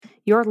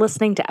You're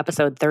listening to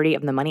episode 30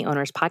 of the Money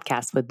Owners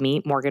Podcast with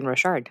me, Morgan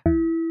Richard.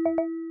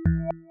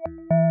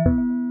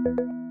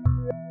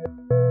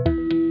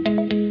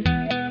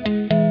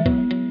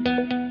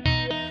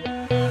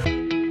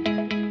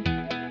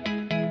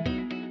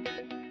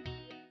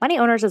 Money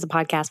Owners is a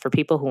podcast for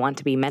people who want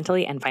to be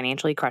mentally and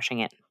financially crushing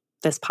it.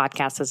 This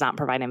podcast does not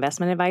provide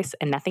investment advice,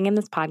 and nothing in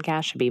this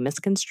podcast should be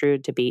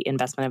misconstrued to be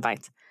investment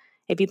advice.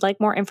 If you'd like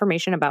more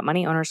information about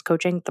Money Owners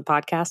coaching, the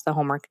podcast, the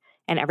homework,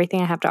 and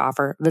everything I have to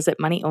offer, visit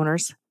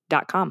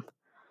moneyowners.com.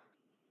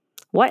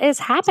 What is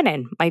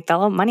happening, my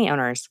fellow money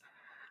owners?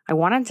 I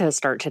wanted to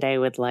start today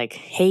with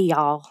hey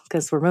y'all,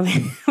 because we're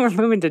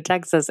moving to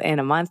Texas in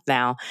a month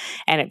now,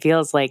 and it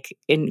feels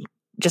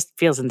just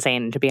feels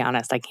insane, to be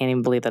honest. I can't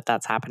even believe that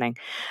that's happening.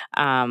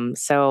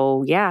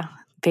 So yeah,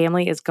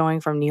 family is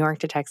going from New York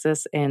to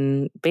Texas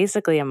in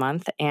basically a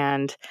month,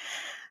 and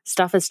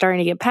stuff is starting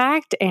to get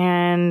packed,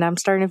 and I'm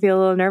starting to feel a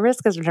little nervous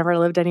because I've never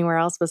lived anywhere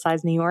else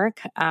besides New York.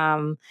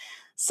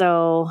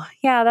 So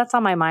yeah, that's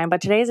on my mind. But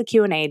today is a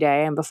Q&A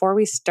day. And before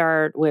we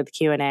start with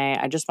Q&A,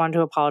 I just wanted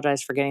to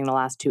apologize for getting the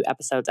last two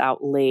episodes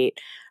out late.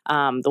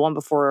 The one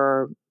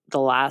before the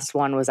last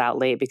one was out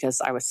late because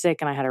I was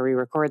sick and I had to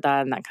re-record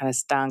that, and that kind of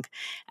stunk.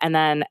 And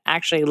then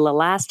actually the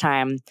last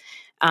time,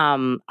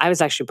 I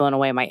was actually blown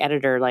away. My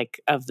editor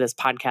of this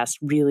podcast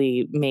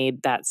really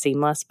made that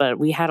seamless, but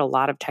we had a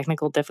lot of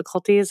technical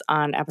difficulties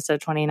on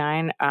episode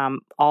 29.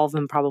 All of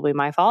them probably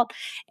my fault.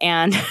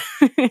 And,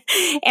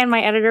 and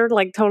my editor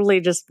totally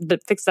just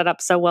fixed that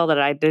up so well that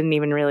I didn't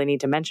even really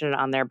need to mention it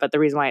on there. But the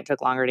reason why it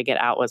took longer to get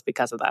out was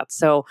because of that.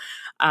 So,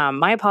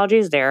 my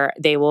apologies there.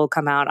 They will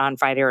come out on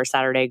Friday or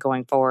Saturday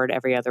going forward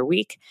every other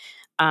week.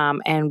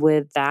 And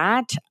with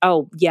that,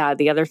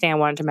 the other thing I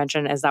wanted to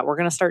mention is that we're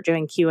going to start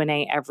doing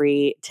Q&A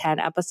every 10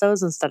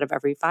 episodes instead of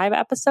every 5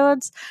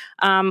 episodes.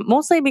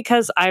 Mostly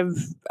because I've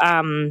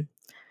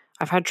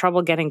had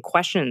trouble getting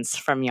questions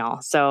from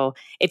y'all. So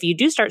if you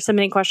do start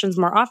submitting questions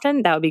more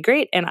often, that would be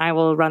great. And I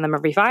will run them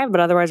every 5, but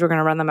otherwise we're going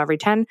to run them every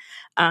 10.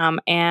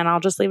 And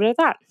I'll just leave it at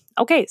that.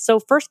 Okay, so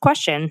first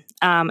question,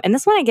 and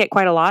this one I get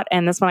quite a lot,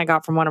 and this one I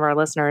got from one of our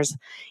listeners.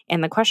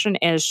 And the question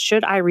is,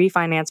 should I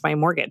refinance my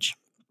mortgage?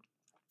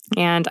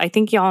 And I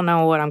think y'all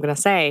know what I'm going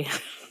to say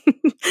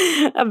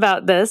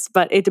about this,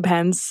 but it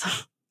depends.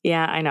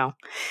 Yeah, I know.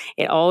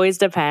 It always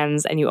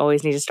depends, and you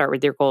always need to start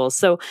with your goals.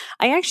 So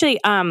I actually,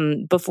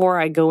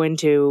 before I go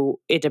into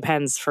it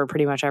depends for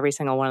pretty much every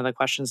single one of the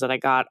questions that I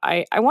got,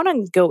 I want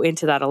to go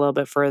into that a little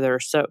bit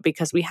further. So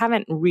because we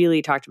haven't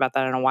really talked about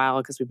that in a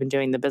while, because we've been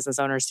doing the business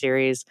owner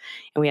series,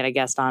 and we had a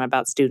guest on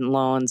about student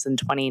loans in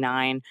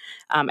 29,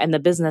 and the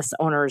business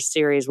owners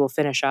series will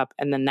finish up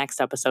in the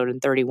next episode in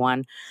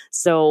 31.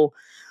 So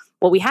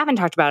what we haven't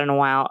talked about in a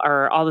while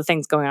are all the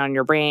things going on in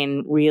your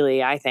brain,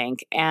 really, I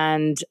think.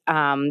 And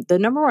the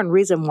number one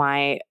reason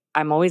why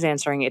I'm always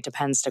answering it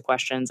depends to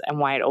questions, and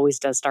why it always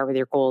does start with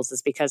your goals,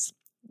 is because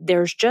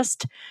there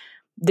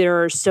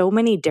are so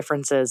many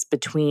differences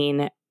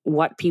between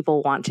what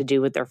people want to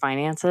do with their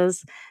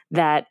finances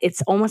that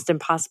it's almost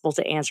impossible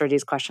to answer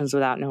these questions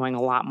without knowing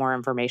a lot more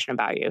information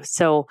about you.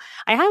 So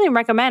I highly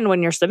recommend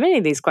when you're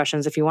submitting these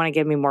questions, if you want to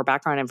give me more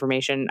background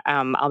information,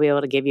 I'll be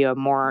able to give you a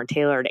more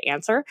tailored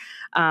answer.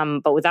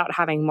 But without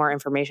having more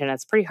information,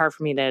 it's pretty hard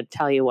for me to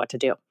tell you what to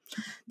do.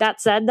 That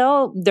said,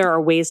 though, there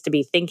are ways to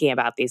be thinking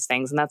about these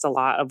things, and that's a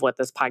lot of what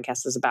this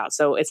podcast is about.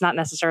 So it's not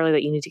necessarily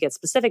that you need to get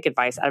specific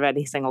advice out of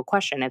any single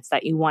question. It's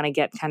that you want to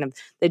get kind of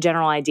the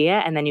general idea,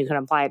 and then you can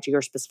apply it to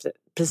your specific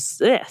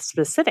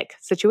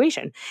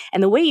situation.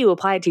 And the way you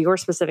apply it to your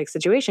specific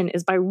situation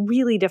is by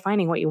really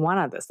defining what you want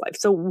out of this life.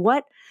 So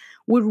what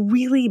would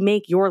really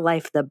make your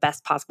life the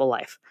best possible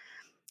life?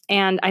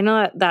 And I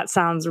know that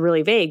sounds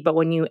really vague, but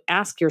when you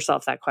ask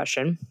yourself that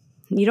question,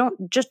 you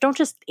don't just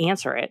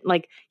answer it.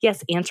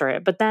 Yes, answer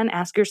it, but then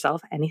ask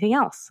yourself anything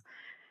else,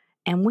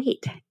 and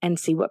wait and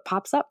see what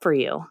pops up for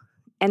you.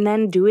 And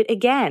then do it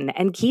again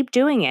and keep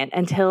doing it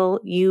until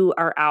you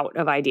are out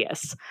of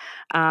ideas.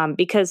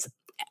 Because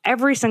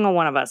every single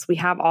one of us, we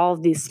have all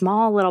of these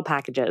small little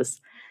packages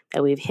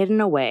that we've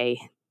hidden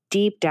away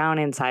deep down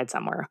inside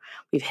somewhere.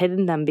 We've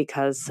hidden them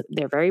because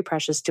they're very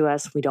precious to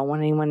us. We don't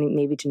want anyone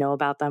maybe to know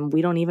about them.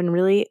 We don't even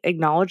really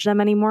acknowledge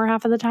them anymore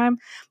half of the time.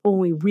 But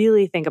when we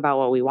really think about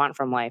what we want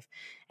from life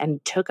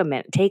and take a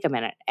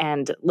minute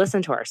and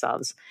listen to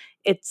ourselves,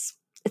 it's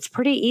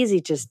pretty easy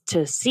just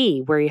to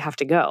see where you have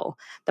to go.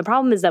 The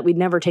problem is that we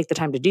never take the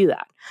time to do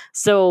that.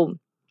 So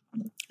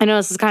I know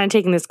this is kind of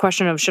taking this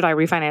question of should I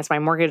refinance my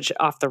mortgage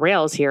off the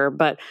rails here,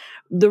 but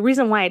the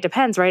reason why it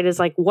depends, right, is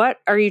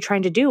what are you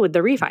trying to do with the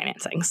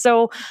refinancing?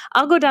 So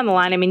I'll go down the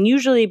line. I mean,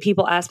 usually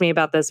people ask me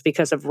about this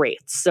because of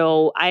rates.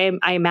 So I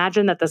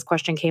imagine that this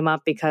question came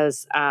up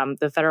because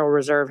the Federal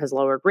Reserve has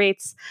lowered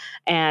rates,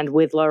 and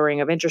with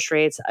lowering of interest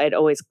rates, it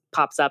always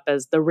pops up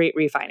as the rate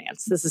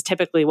refinance. This is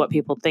typically what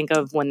people think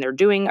of when they're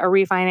doing a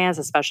refinance,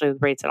 especially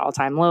with rates at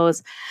all-time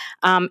lows.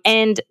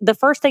 And the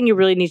first thing you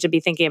really need to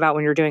be thinking about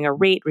when you're doing a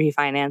rate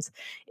refinance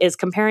is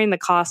comparing the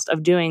cost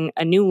of doing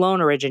a new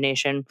loan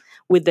origination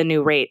with the new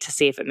new rate to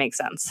see if it makes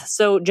sense.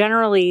 So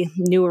generally,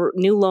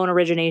 new loan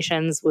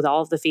originations with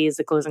all of the fees,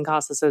 the closing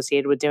costs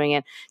associated with doing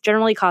it,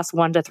 generally cost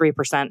 1% to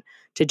 3%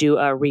 to do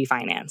a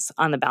refinance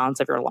on the balance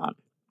of your loan.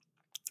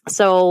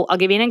 So I'll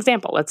give you an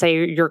example. Let's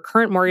say your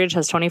current mortgage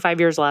has 25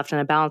 years left and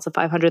a balance of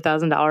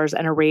 $500,000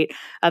 and a rate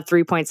of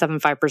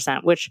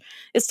 3.75%, which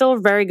is still a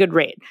very good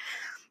rate.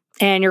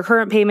 And your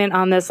current payment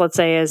on this, let's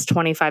say, is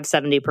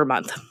 $2,570 per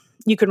month.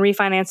 You can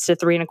refinance to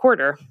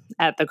 3.25%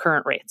 at the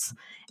current rates,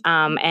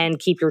 and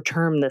keep your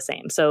term the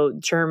same. So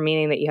term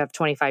meaning that you have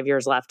 25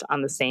 years left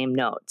on the same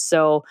note.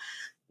 So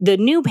the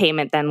new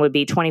payment then would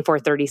be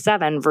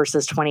 $2,437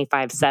 versus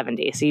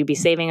 $2,570. So you'd be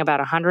saving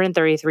about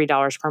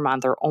 $133 per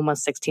month, or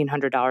almost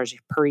 $1,600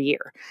 per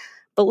year.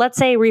 But let's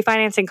say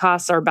refinancing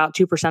costs are about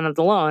 2% of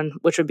the loan,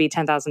 which would be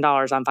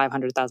 $10,000 on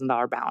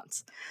 $500,000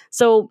 balance.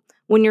 So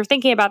when you're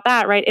thinking about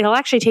that, right, it'll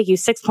actually take you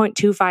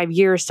 6.25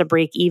 years to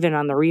break even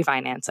on the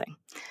refinancing.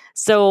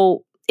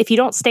 So if you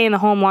don't stay in the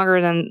home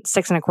longer than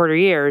 6.25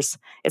 years,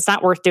 it's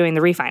not worth doing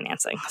the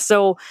refinancing.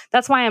 So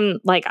that's why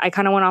I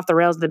kind of went off the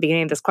rails at the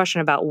beginning of this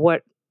question about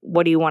what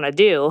do you want to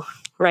do,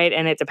 right?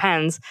 And it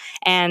depends.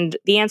 And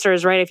the answer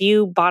is, right, if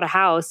you bought a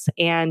house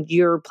and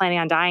you're planning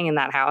on dying in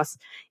that house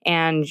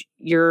and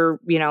you're,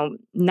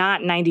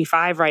 not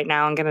 95 right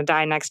now and going to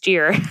die next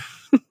year,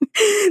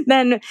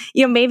 then,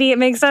 maybe it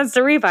makes sense to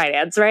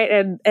refinance, right?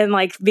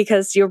 And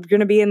because you're going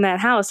to be in that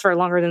house for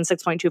longer than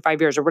 6.25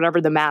 years or whatever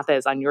the math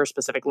is on your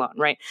specific loan,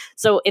 right?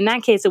 So in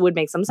that case, it would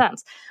make some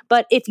sense.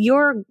 But if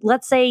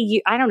let's say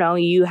you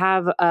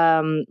have,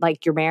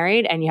 you're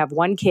married and you have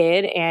one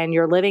kid and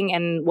you're living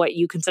in what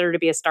you consider to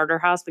be a starter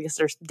house because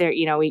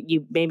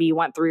maybe you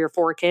want 3 or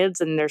 4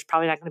 kids and there's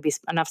probably not going to be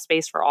enough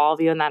space for all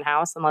of you in that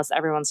house unless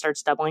everyone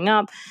starts doubling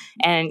up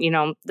and,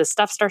 the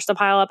stuff starts to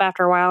pile up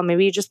after a while.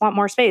 Maybe you just want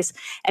more space.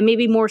 And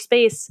maybe more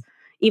space,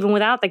 even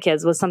without the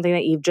kids, was something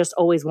that you've just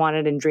always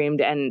wanted and dreamed,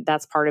 and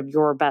that's part of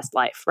your best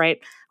life, right?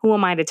 Who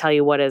am I to tell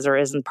you what is or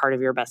isn't part of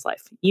your best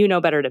life? You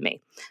know better than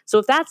me. So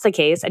if that's the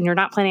case, and you're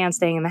not planning on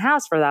staying in the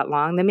house for that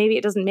long, then maybe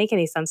it doesn't make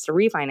any sense to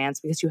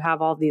refinance because you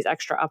have all these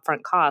extra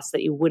upfront costs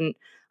that you wouldn't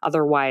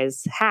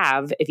otherwise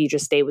have if you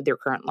just stay with your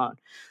current loan.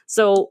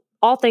 So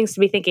all things to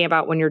be thinking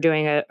about when you're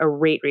doing a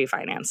rate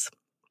refinance.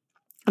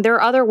 There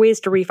are other ways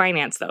to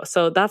refinance, though.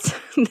 So that's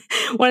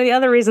one of the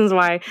other reasons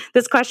why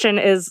this question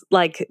is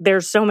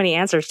there's so many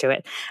answers to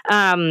it.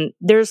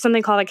 There's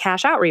something called a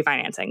cash out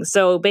refinancing.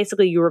 So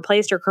basically you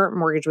replace your current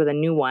mortgage with a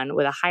new one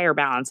with a higher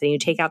balance and you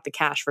take out the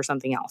cash for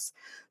something else.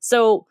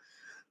 So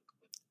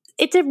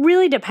it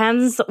really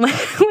depends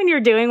when you're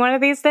doing one of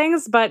these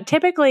things. But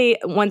typically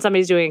when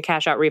somebody's doing a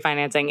cash out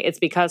refinancing, it's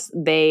because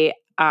they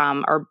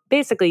are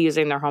basically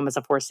using their home as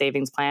a forced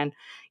savings plan.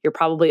 You're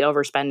probably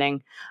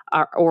overspending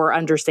or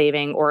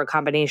undersaving or a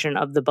combination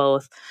of the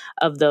both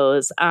of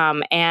those.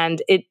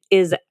 And it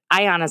is,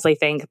 I honestly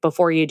think,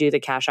 before you do the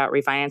cash out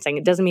refinancing,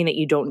 it doesn't mean that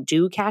you don't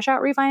do cash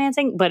out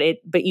refinancing,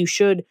 but you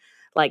should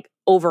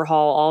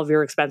overhaul all of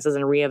your expenses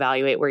and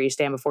reevaluate where you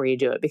stand before you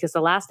do it. Because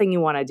the last thing you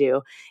want to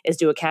do is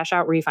do a cash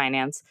out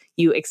refinance.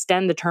 You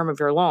extend the term of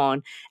your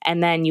loan,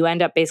 and then you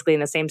end up basically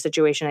in the same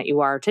situation that you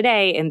are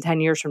today. In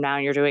 10 years from now,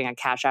 and you're doing a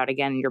cash out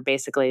again. And you're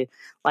basically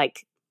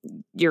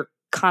you're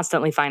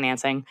constantly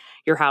financing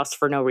your house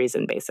for no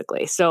reason,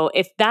 basically. So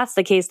if that's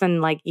the case,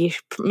 then you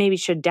maybe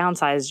should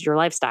downsize your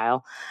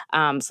lifestyle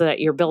so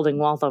that you're building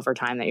wealth over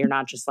time, that you're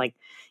not just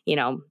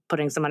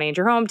putting some money into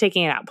your home,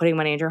 taking it out, putting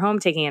money into your home,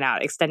 taking it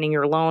out, extending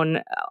your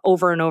loan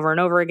over and over and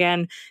over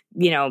again,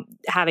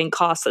 having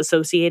costs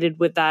associated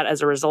with that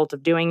as a result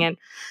of doing it.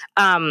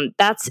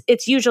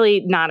 It's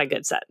usually not a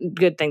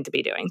good thing to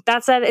be doing.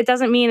 That said, it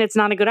doesn't mean it's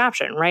not a good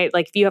option, right?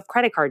 If you have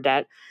credit card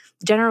debt,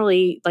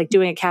 generally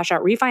doing a cash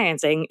out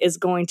refinancing is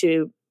going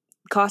to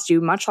cost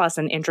you much less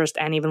in interest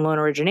and even loan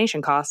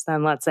origination costs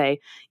than, let's say,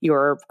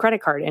 your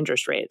credit card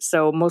interest rate.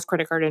 So most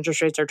credit card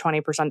interest rates are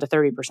 20% to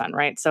 30%,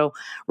 right? So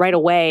right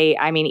away,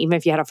 even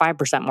if you had a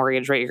 5%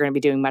 mortgage rate, you're going to be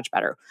doing much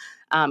better,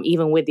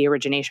 even with the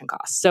origination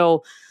costs.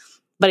 So,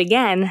 but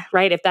again,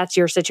 right, if that's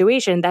your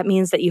situation, that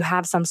means that you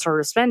have some sort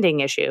of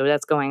spending issue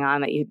that's going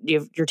on, that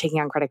you're taking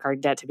on credit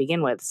card debt to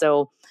begin with.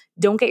 So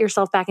don't get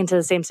yourself back into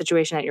the same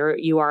situation that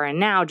you are in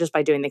now just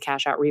by doing the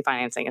cash out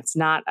refinancing. It's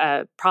not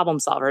a problem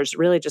solver. It's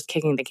really just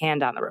kicking the can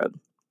down the road.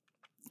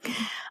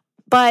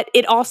 But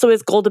it also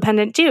is goal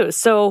dependent too.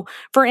 So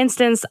for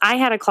instance, I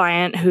had a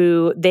client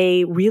who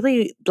they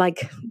really,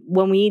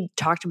 when we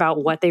talked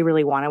about what they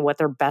really wanted, what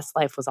their best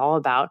life was all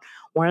about,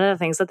 one of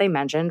the things that they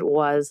mentioned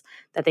was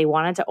that they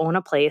wanted to own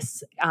a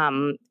place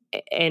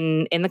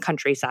in the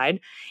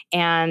countryside,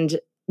 and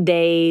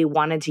they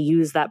wanted to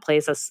use that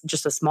place as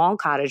just a small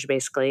cottage,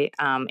 basically,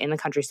 in the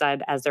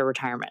countryside as their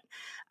retirement.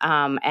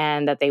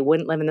 And that they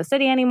wouldn't live in the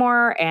city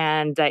anymore.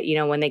 And that,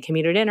 when they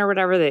commuted in or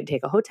whatever, they'd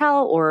take a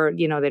hotel or,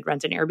 they'd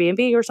rent an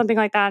Airbnb or something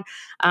like that.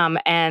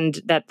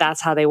 And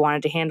that's how they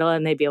wanted to handle it,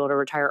 and they'd be able to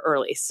retire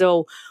early.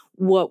 So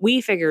what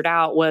we figured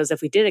out was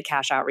if we did a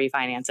cash out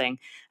refinancing,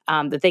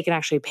 that they can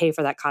actually pay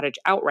for that cottage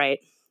outright.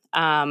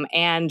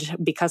 And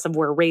because of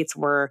where rates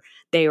were,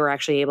 they were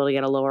actually able to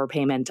get a lower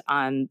payment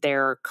on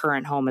their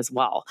current home as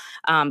well.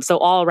 So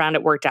all around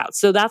it worked out.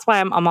 So that's why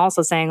I'm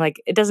also saying,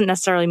 like, it doesn't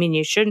necessarily mean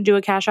you shouldn't do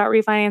a cash out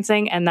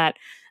refinancing, and that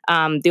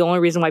the only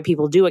reason why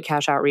people do a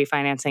cash out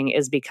refinancing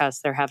is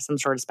because they have some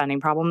sort of spending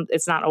problem.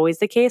 It's not always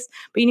the case,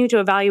 but you need to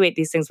evaluate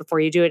these things before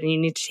you do it, and you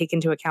need to take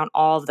into account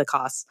all of the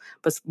costs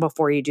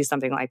before you do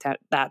something like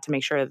that to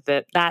make sure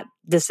that that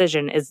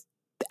decision is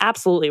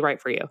absolutely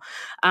right for you.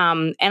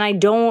 And I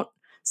don't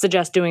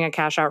suggest doing a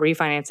cash out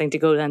refinancing to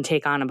go then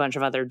take on a bunch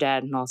of other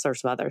debt and all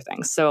sorts of other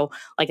things. So,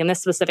 like in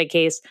this specific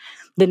case,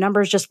 the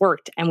numbers just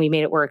worked and we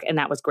made it work, and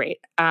that was great.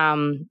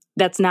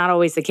 That's not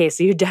always the case.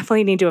 So you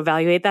definitely need to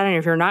evaluate that. And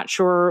if you're not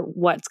sure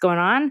what's going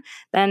on,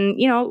 then,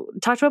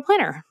 talk to a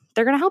planner.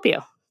 They're going to help you.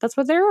 That's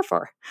what they're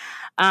for.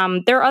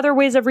 There are other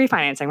ways of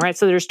refinancing, right?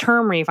 So there's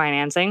term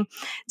refinancing.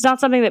 It's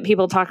not something that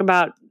people talk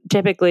about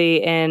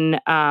typically in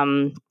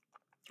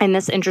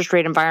this interest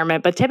rate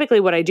environment. But typically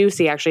what I do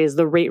see actually is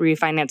the rate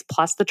refinance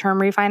plus the term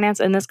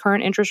refinance in this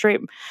current interest rate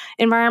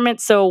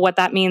environment. So what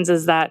that means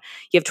is that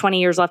you have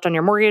 20 years left on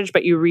your mortgage,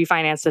 but you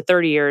refinance to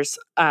 30 years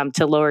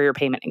to lower your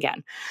payment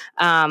again.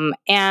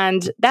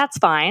 And that's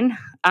fine.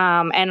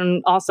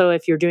 And also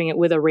if you're doing it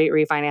with a rate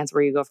refinance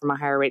where you go from a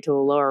higher rate to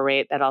a lower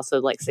rate, that also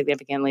like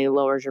significantly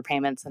lowers your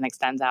payments and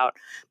extends out,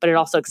 but it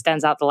also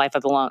extends out the life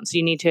of the loan. So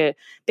you need to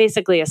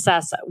basically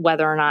assess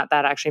whether or not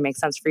that actually makes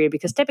sense for you,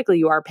 because typically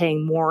you are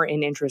paying more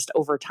in interest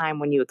over time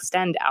when you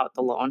extend out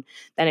the loan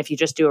than if you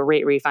just do a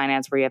rate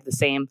refinance where you have the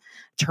same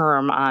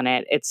term on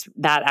it.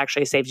 That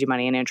actually saves you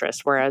money in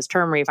interest, whereas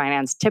term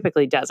refinance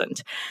typically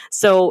doesn't.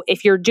 So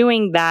if you're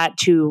doing that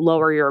to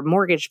lower your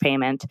mortgage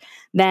payment,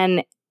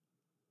 then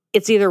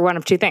it's either one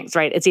of two things,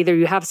 right? It's either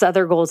you have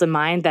other goals in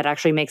mind that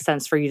actually make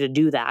sense for you to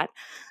do that,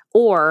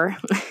 or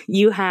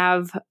you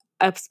have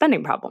a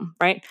spending problem,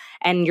 right?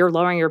 And you're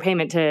lowering your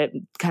payment to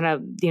kind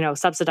of,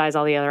 subsidize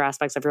all the other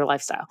aspects of your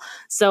lifestyle.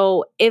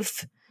 So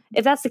if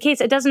that's the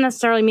case, it doesn't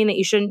necessarily mean that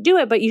you shouldn't do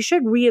it, but you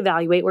should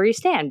reevaluate where you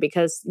stand,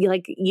 because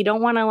you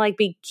don't want to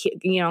be,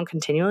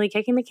 continually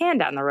kicking the can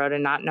down the road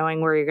and not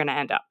knowing where you're going to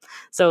end up.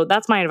 So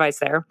that's my advice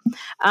there.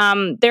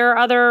 There are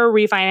other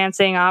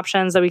refinancing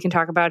options that we can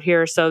talk about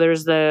here. So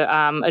there's the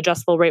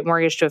adjustable rate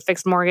mortgage to a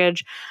fixed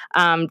mortgage.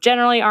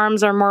 Generally,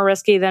 ARMs are more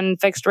risky than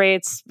fixed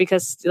rates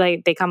because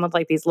they come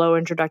with these low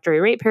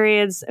introductory rate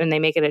periods, and they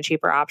make it a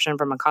cheaper option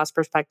from a cost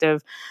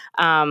perspective.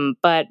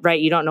 But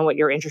you don't know what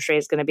your interest rate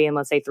is going to be in,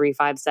 let's say, 3,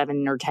 5, 7,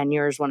 or 10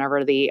 years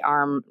whenever the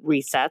ARM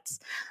resets.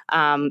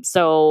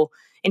 So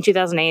in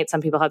 2008,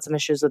 some people had some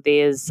issues with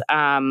these.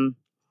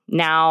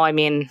 Now,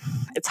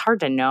 it's hard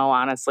to know,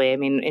 honestly.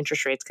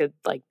 Interest rates could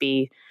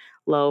be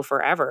low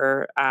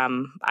forever.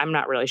 I'm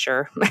not really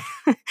sure.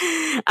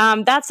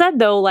 That said,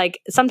 though,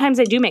 sometimes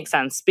they do make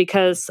sense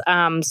because,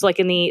 so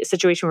in the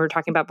situation we were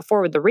talking about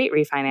before with the rate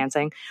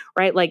refinancing,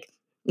 right?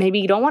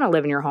 Maybe you don't want to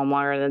live in your home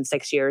longer than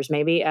 6 years.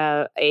 Maybe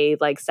a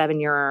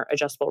 7-year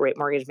adjustable rate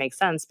mortgage makes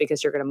sense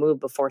because you're going to move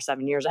before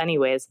 7 years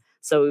anyways.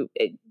 So,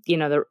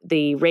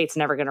 the rate's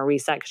never going to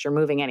reset because you're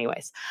moving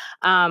anyways.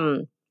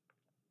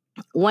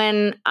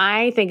 When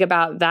I think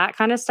about that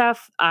kind of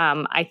stuff,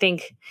 I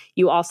think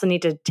you also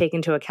need to take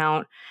into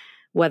account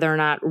whether or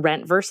not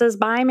rent versus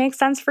buy makes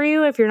sense for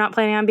you if you're not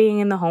planning on being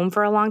in the home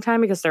for a long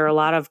time, because there are a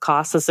lot of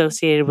costs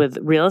associated with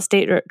real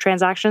estate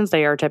transactions.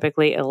 They are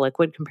typically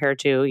illiquid compared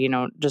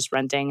to, just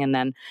renting and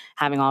then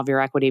having all of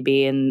your equity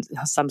be in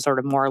some sort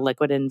of more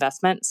liquid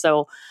investment.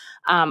 So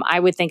I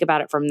would think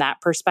about it from that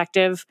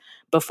perspective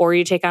before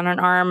you take on an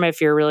ARM. If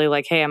you're really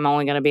hey, I'm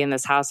only going to be in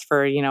this house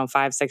for,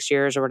 5, 6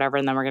 years or whatever,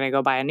 and then we're going to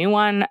go buy a new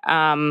one.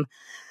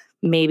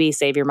 Maybe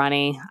save your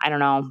money. I don't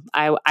know.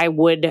 I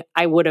would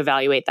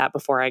evaluate that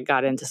before I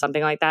got into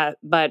something like that,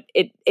 but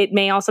it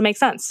may also make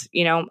sense.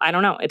 I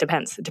don't know. It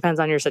depends. It depends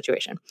on your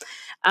situation.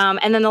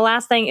 And then the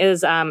last thing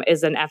is an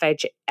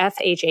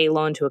FHA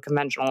loan to a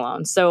conventional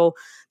loan. So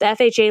the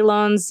FHA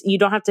loans,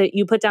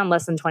 you put down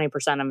less than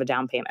 20% of a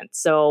down payment.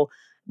 So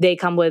they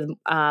come with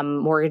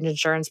mortgage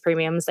insurance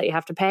premiums that you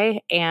have to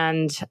pay.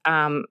 And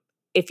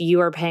if you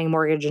are paying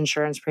mortgage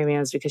insurance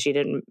premiums because you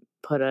didn't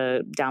put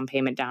a down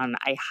payment down,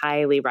 I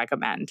highly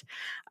recommend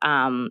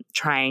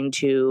trying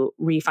to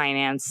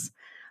refinance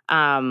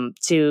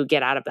to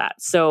get out of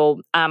that.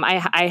 So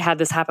I had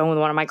this happen with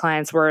one of my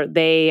clients where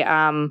they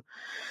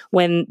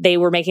when they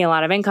were making a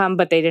lot of income,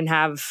 but they didn't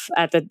have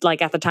at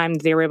the time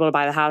that they were able to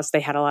buy the house, they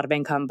had a lot of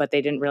income, but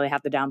they didn't really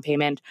have the down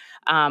payment.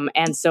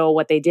 And so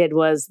what they did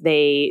was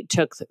they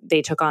took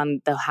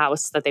on the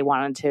house that they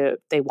wanted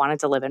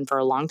to live in for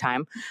a long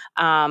time.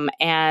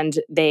 And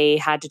they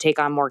had to take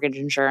on mortgage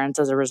insurance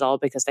as a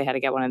result because they had to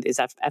get one of these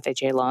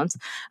FHA loans.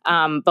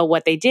 But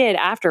what they did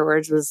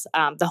afterwards was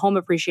the home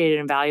appreciated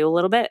in value a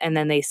little bit, and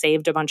then they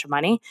saved a bunch of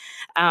money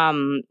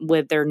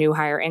with their new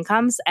higher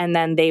incomes. And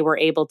then they were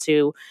able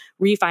to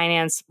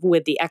refinance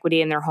with the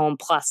equity in their home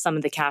plus some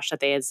of the cash that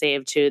they had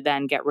saved to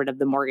then get rid of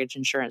the mortgage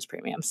insurance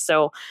premiums.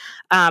 So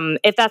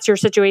if that's your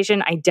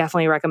situation, I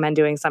definitely recommend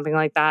doing something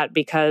like that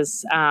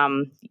because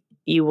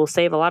you will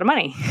save a lot of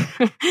money.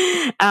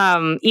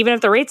 Even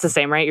if the rate's the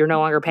same, right? You're no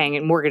longer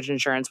paying mortgage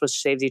insurance, which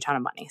saves you a ton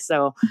of money.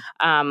 So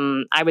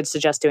I would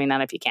suggest doing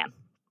that if you can.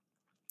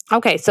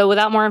 Okay, so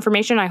without more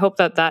information, I hope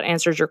that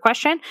answers your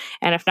question.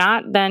 And if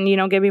not, then,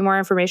 give me more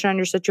information on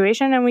your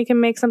situation and we can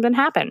make something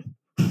happen.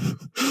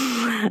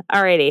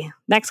 Alrighty,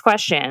 next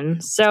question.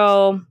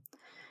 So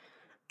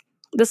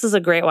this is a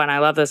great one. I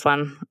love this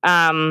one.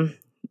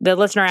 The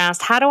listener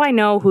asked, how do I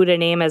know who to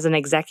name as an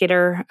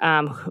executor,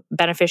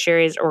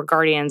 beneficiaries, or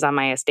guardians on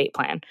my estate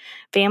plan?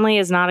 Family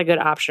is not a good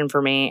option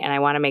for me, and I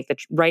want to make the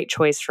right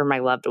choice for my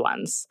loved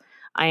ones.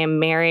 I am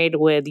married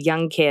with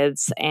young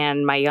kids,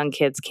 and my young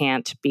kids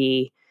can't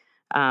be,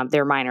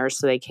 they're minors,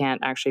 so they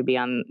can't actually be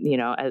on,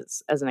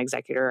 as an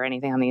executor or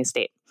anything on the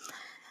estate.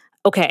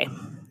 Okay.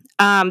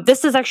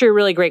 This is actually a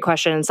really great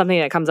question, something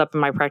that comes up in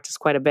my practice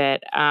quite a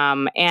bit,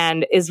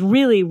 and is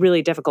really,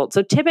 really difficult.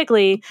 So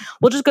typically,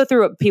 we'll just go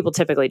through what people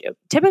typically do.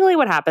 Typically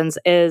what happens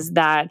is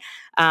that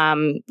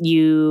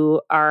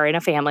you are in a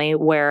family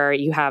where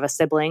you have a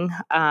sibling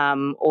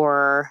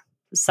or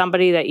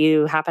somebody that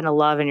you happen to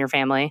love in your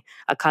family,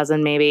 a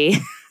cousin maybe,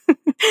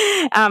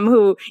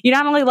 who you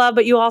not only love,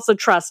 but you also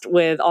trust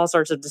with all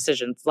sorts of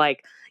decisions,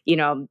 like,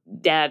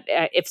 that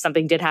if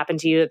something did happen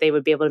to you, that they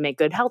would be able to make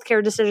good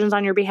healthcare decisions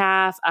on your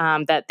behalf,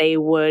 that they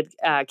would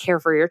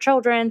care for your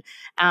children,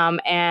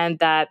 and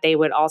that they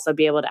would also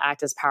be able to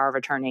act as power of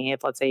attorney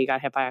if, let's say, you got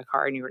hit by a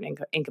car and you were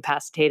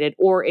incapacitated,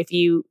 or if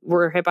you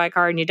were hit by a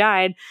car and you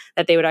died,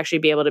 that they would actually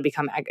be able to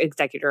become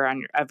executor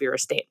of your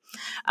estate.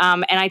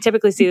 And I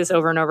typically see this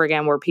over and over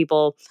again where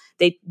people,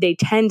 they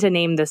tend to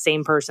name the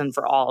same person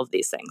for all of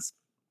these things.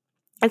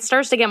 It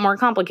starts to get more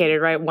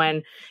complicated, right?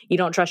 When you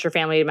don't trust your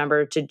family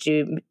member to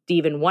do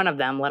even one of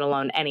them, let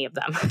alone any of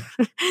them.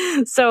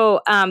 So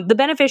the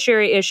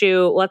beneficiary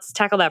issue, let's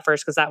tackle that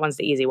first because that one's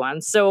the easy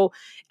one. So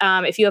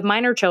if you have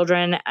minor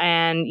children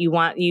and you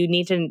want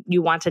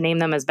to name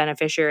them as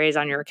beneficiaries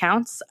on your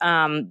accounts,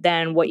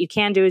 then what you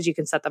can do is you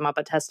can set them up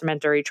a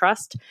testamentary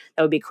trust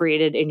that would be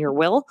created in your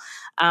will.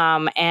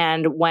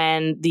 And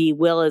when the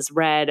will is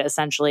read,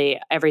 essentially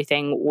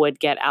everything would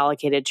get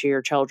allocated to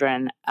your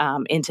children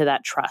into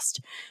that trust.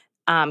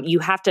 You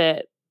have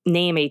to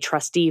name a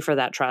trustee for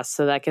that trust,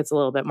 so that gets a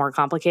little bit more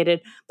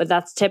complicated, but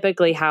that's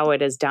typically how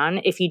it is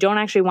done. If you don't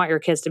actually want your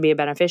kids to be a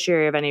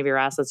beneficiary of any of your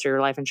assets or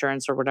your life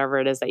insurance or whatever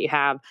it is that you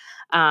have,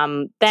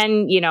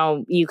 then,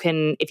 you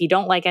can, if you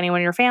don't like anyone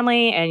in your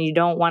family and you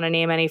don't want to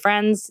name any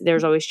friends,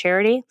 there's always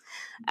charity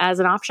as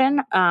an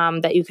option,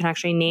 that you can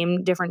actually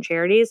name different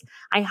charities.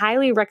 I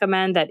highly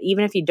recommend that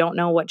even if you don't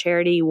know what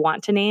charity you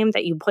want to name,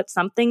 that you put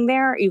something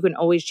there. You can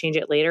always change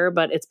it later,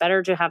 but it's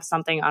better to have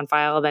something on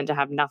file than to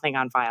have nothing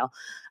on file.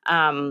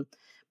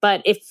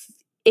 But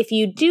if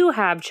you do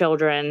have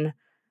children,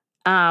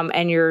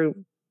 and you're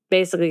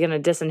basically going to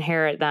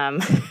disinherit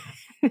them,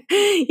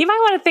 you might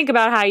want to think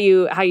about how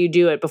you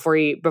do it before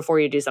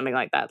you do something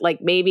like that. Like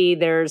maybe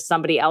there's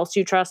somebody else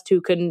you trust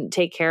who can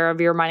take care of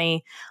your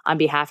money on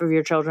behalf of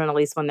your children, at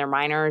least when they're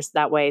minors.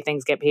 That way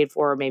things get paid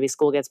for. Maybe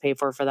school gets paid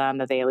for them,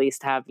 that they at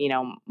least have,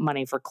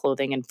 money for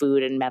clothing and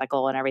food and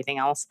medical and everything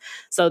else.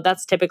 So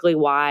that's typically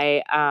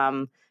why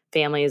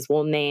families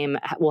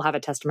will have a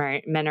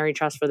testamentary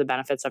trust for the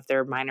benefits of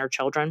their minor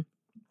children.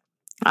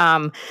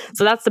 So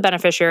that's the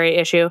beneficiary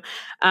issue.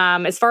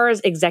 As far as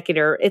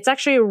executor, it's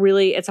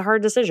actually it's a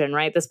hard decision,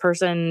 right? This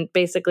person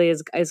basically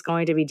is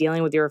going to be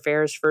dealing with your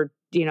affairs for,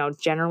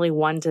 generally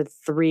 1 to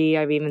 3.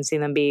 I've even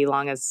seen them be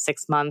long as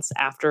 6 months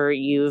after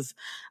you've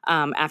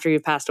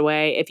passed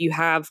away. If you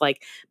have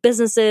like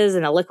businesses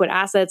and liquid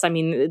assets, I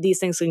mean, these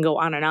things can go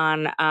on and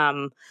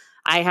on.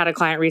 I had a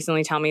client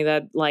recently tell me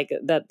that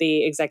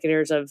the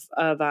executors of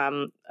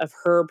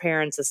her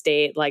parents'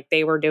 estate,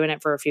 they were doing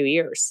it for a few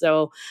years.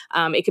 So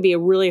it could be a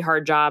really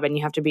hard job, and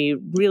you have to be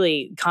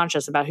really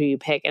conscious about who you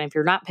pick. And if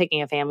you're not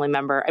picking a family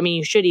member, I mean,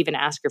 you should even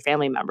ask your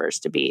family members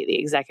to be the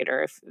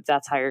executor if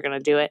that's how you're going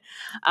to do it.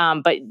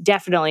 But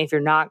definitely, if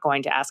you're not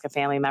going to ask a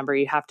family member,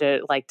 you have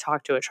to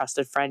talk to a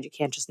trusted friend. You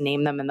can't just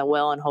name them in the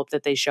will and hope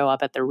that they show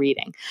up at the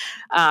reading.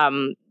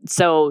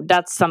 So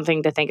that's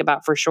something to think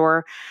about for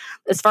sure.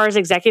 As far as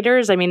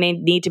executors, I mean, they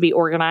need to be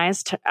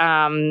organized.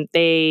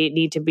 They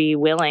need to be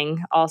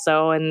willing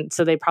also. And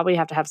so they probably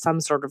have to have some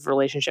sort of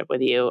relationship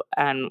with you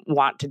and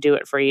want to do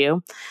it for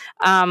you.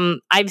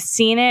 I've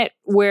seen it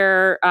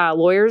where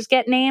lawyers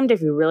get named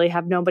if you really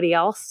have nobody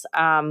else.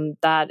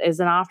 That is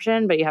an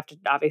option, but you have to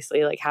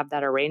obviously have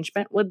that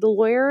arrangement with the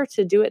lawyer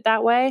to do it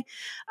that way.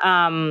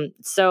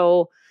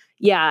 So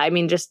yeah, I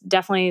mean, just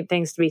definitely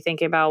things to be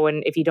thinking about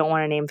if you don't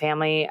want to name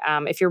family.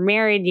 If you're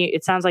married,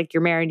 it sounds like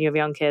you're married and you have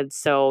young kids,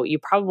 so you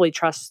probably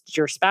trust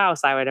your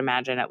spouse, I would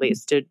imagine, at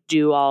least, to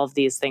do all of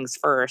these things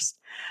first.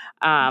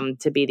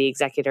 to be the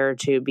executor,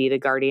 to be the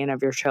guardian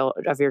of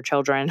your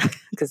children,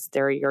 because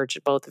they're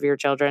both of your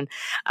children,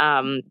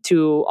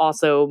 to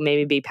also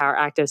maybe be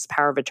act as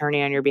power of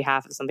attorney on your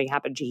behalf if something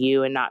happened to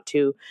you and not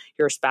to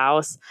your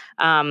spouse.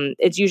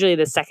 It's usually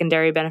the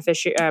secondary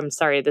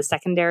the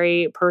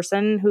secondary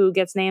person who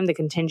gets named, the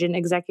contingent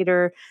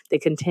executor, the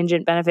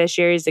contingent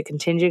beneficiaries, the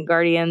contingent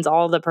guardians,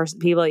 all the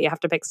people that you have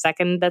to pick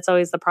second. That's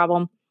always the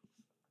problem.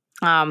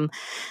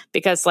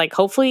 Because like,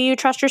 hopefully you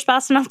trust your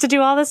spouse enough to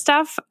do all this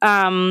stuff.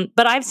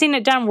 But I've seen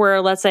it done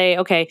where, let's say,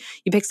 okay,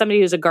 you pick somebody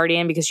who's a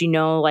guardian because you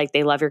know, like,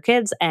 they love your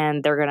kids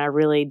and they're going to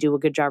really do a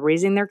good job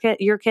raising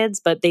your kids,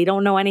 but they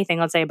don't know anything,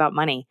 let's say, about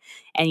money,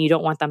 and you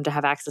don't want them to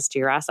have access to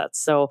your assets.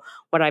 So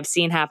what I've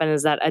seen happen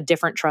is that a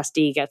different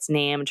trustee gets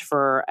named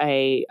for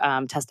a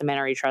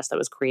testamentary trust that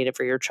was created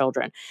for your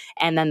children.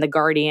 And then the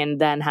guardian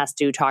then has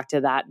to talk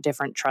to that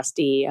different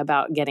trustee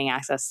about getting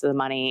access to the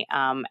money.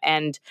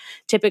 And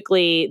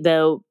typically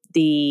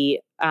the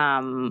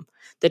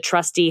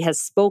trustee has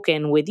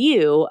spoken with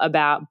you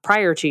about,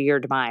 prior to your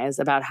demise,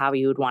 about how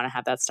you would want to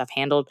have that stuff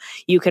handled.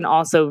 You can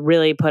also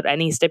really put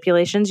any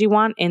stipulations you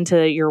want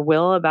into your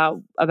will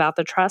about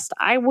the trust.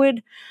 I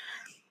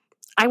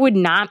would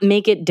not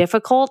make it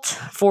difficult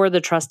for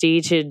the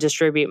trustee to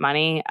distribute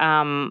money.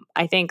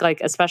 I think, like,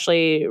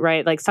 especially,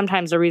 right, like,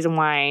 sometimes the reason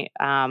why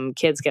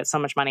kids get so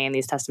much money in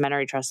these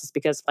testamentary trusts is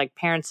because, like,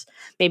 parents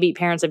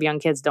of young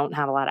kids don't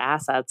have a lot of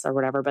assets or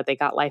whatever, but they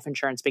got life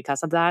insurance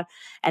because of that.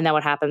 And then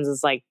what happens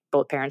is, like,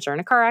 both parents are in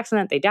a car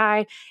accident, they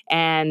die,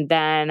 and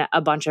then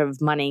a bunch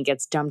of money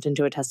gets dumped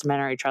into a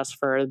testamentary trust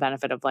for the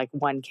benefit of, like,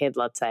 one kid,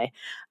 let's say.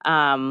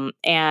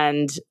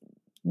 And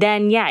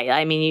then, yeah,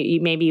 I mean, you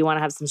maybe you want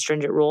to have some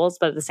stringent rules,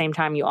 but at the same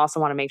time, you also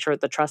want to make sure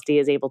that the trustee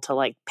is able to,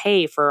 like,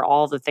 pay for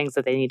all the things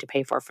that they need to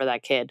pay for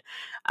that kid,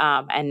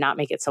 and not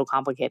make it so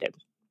complicated.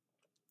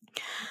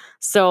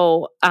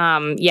 So,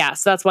 so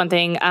that's one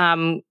thing.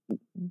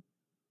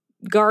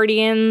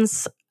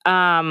 Guardians,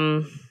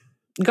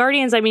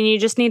 I mean, you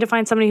just need to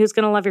find somebody who's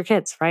going to love your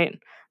kids, right?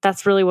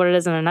 That's really what it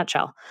is in a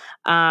nutshell.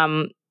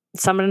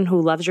 Someone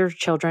who loves your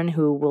children,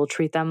 who will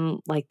treat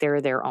them like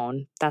they're their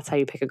own. That's how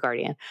you pick a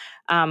guardian.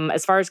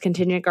 As far as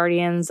contingent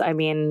guardians, I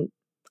mean,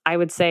 I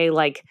would say,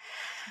 like,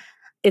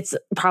 it's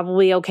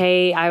probably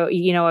okay. I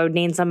would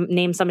name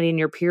somebody in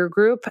your peer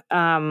group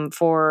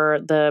for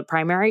the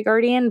primary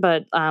guardian,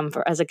 but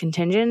as a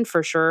contingent,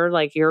 for sure,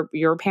 like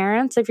your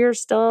parents, if you're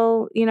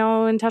still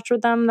in touch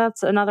with them,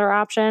 that's another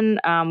option.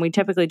 We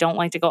typically don't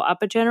like to go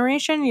up a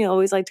generation. You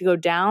always like to go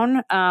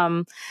down.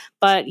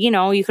 But you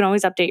can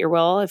always update your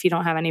will if you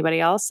don't have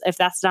anybody else. If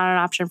that's not an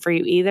option for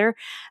you either,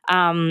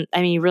 I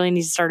mean, you really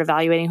need to start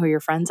evaluating who your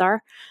friends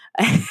are.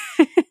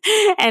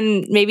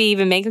 And maybe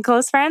even make a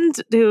close friend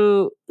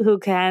who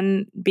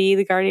can be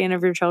the guardian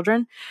of your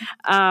children.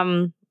 I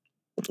mean,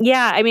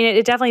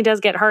 it definitely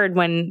does get hard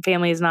when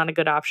family is not a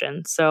good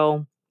option.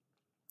 So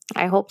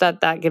I hope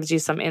that gives you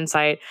some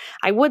insight.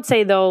 I would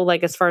say, though,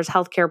 like, as far as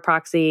healthcare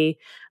proxy,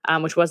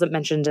 which wasn't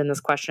mentioned in this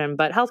question,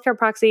 but healthcare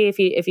proxy,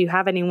 if you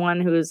have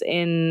anyone who's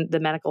in the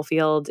medical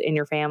field in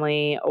your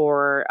family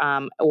or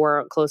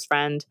a close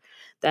friend,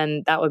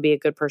 then that would be a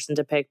good person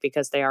to pick,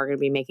 because they are going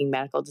to be making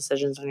medical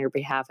decisions on your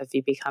behalf if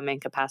you become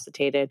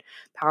incapacitated.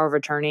 Power of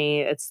attorney,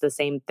 it's the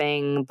same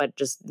thing, but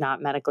just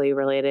not medically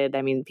related.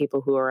 I mean,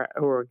 people who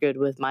are good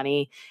with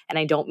money. And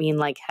I don't mean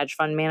like hedge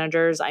fund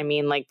managers. I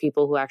mean, like,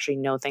 people who actually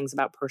know things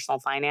about personal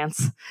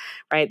finance,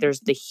 right?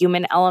 There's the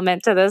human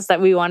element to this that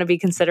we want to be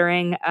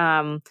considering.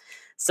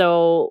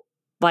 So,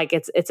 like,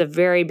 it's a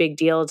very big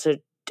deal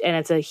and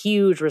it's a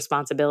huge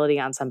responsibility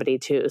on somebody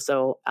too.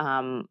 So,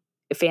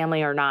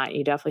 family or not,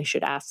 you definitely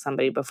should ask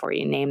somebody before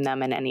you name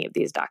them in any of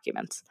these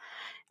documents.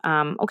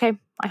 Okay,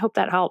 I hope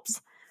that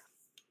helps.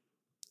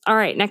 All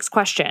right, next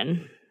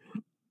question.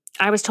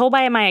 I was told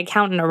by my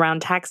accountant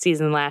around tax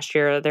season last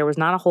year there was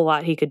not a whole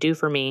lot he could do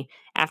for me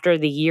after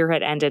the year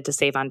had ended to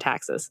save on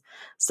taxes.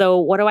 So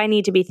what do I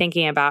need to be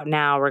thinking about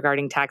now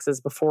regarding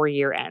taxes before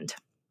year end?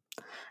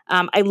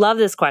 I love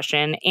this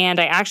question, and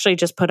I actually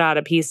just put out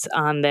a piece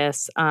on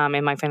this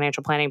in my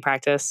financial planning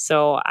practice.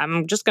 So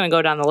I'm just going to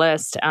go down the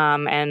list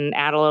and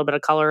add a little bit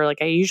of color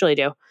like I usually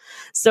do.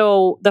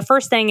 So the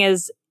first thing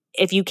is,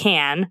 if you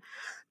can,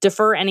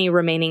 defer any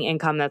remaining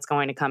income that's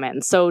going to come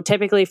in. So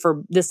typically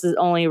this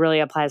only really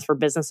applies for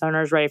business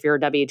owners, right? If you're a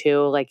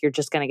W-2, like, you're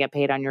just going to get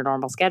paid on your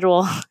normal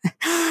schedule.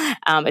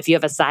 If you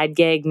have a side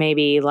gig,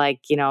 maybe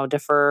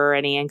defer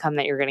any income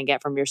that you're going to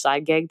get from your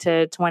side gig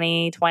to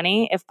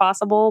 2020 if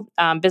possible.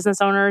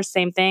 Business owners,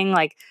 same thing.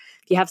 Like,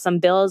 if you have some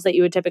bills that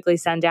you would typically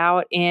send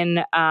out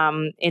in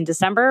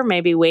December,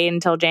 maybe wait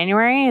until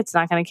January. It's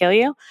not going to kill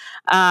you.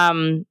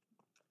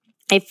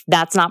 If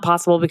that's not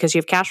possible because you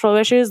have cash flow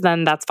issues,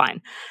 then that's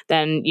fine.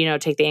 Then,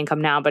 take the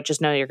income now, but just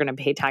know you're going to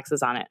pay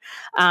taxes on it.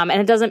 And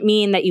it doesn't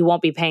mean that you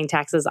won't be paying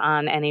taxes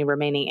on any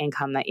remaining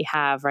income that you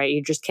have, right?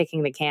 You're just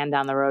kicking the can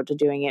down the road to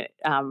doing it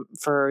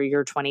for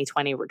your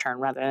 2020 return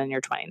rather than your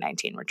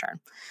 2019 return.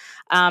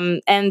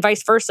 And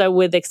vice versa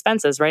with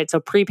expenses, right? So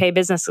prepay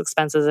business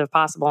expenses if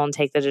possible and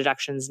take the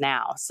deductions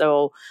now.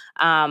 So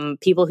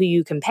people who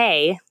you can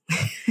pay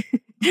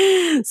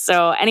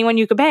So anyone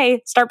you could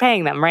pay, start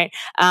paying them, right?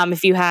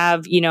 If you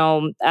have,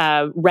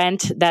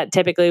 rent that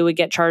typically would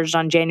get charged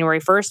on January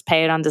 1st,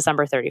 pay it on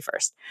December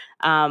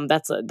 31st.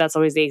 That's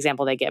always the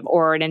example they give.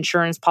 Or an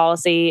insurance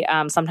policy.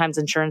 Sometimes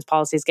insurance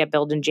policies get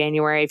billed in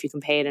January. If you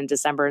can pay it in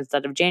December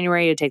instead of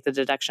January, you take the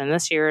deduction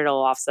this year.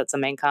 It'll offset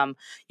some income.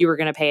 You were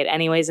going to pay it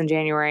anyways in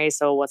January.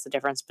 So what's the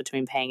difference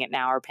between paying it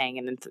now or paying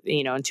it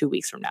in 2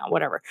 weeks from now,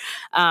 whatever.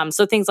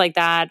 So things like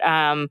that.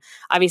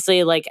 Obviously,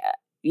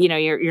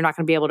 you're not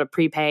going to be able to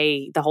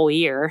prepay the whole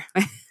year.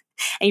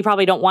 And you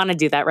probably don't want to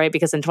do that, right?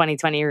 Because in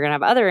 2020, you're going to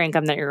have other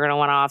income that you're going to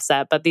want to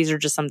offset. But these are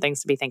just some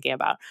things to be thinking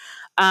about.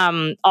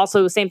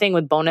 Also, same thing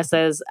with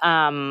bonuses.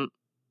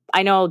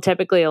 I know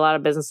typically a lot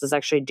of businesses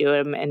actually do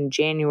them in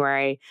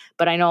January,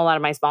 but I know a lot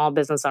of my small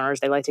business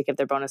owners, they like to give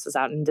their bonuses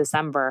out in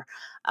December.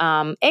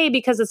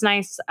 Because it's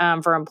nice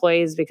for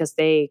employees because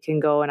they can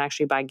go and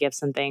actually buy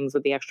gifts and things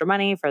with the extra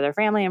money for their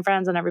family and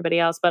friends and everybody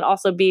else, but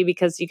also B,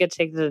 because you get to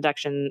take the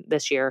deduction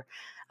this year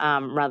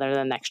rather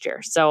than next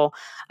year. So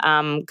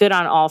good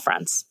on all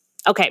fronts.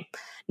 Okay.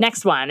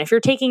 Next one, if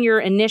you're taking your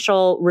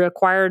initial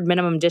required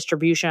minimum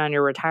distribution on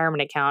your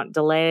retirement account,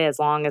 delay as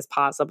long as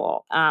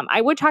possible.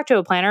 I would talk to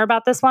a planner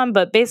about this one,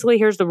 but basically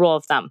here's the rule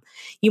of thumb.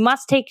 You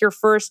must take your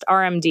first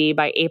RMD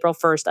by April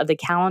 1st of the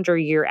calendar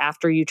year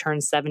after you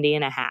turn 70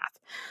 and a half.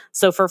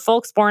 So for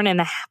folks born in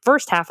the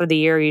first half of the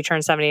year, you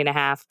turn 70 and a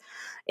half.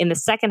 In the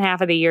second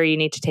half of the year, you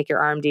need to take your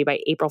RMD by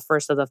April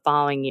 1st of the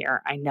following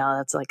year. I know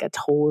that's like a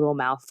total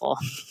mouthful.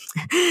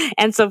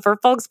 And so for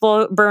folks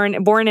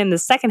born in the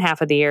second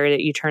half of the year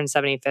that you turn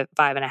 75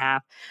 and a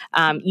half,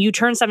 you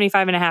turn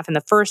 75 and a half in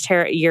the first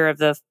year of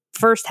the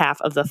first half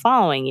of the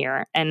following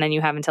year. And then you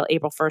have until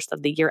April 1st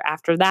of the year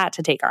after that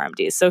to take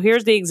RMDs. So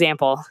here's the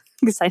example,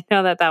 because I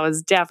know that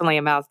was definitely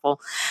a mouthful.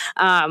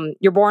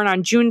 You're born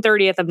on June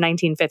 30th of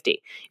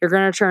 1950. You're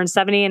going to turn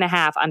 70 and a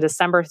half on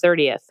December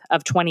 30th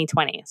of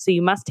 2020. So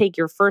you must take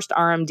your first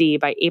RMD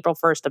by April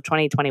 1st of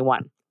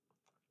 2021.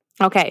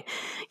 Okay,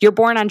 you're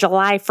born on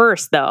July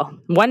 1st, though,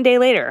 one day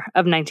later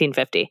of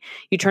 1950.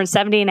 You turn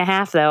 70 and a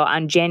half, though,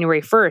 on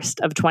January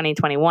 1st of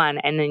 2021,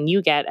 and then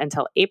you get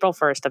until April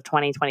 1st of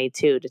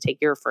 2022 to take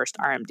your first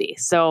RMD.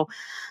 So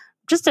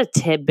just a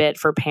tidbit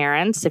for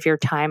parents, if you're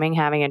timing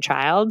having a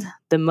child,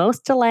 the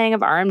most delaying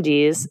of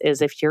RMDs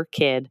is if your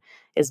kid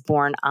is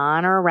born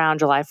on or around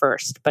July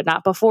 1st, but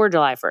not before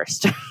July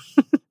 1st.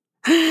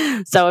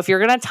 So if you're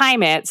going to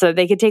time it so that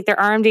they can take their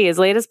RMD as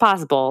late as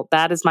possible,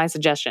 that is my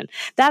suggestion.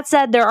 That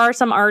said, there are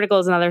some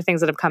articles and other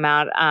things that have come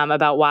out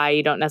about why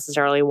you don't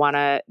necessarily want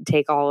to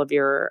take all of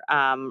your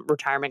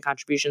retirement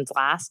contributions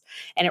last.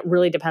 And it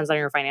really depends on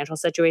your financial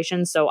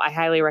situation. So I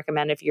highly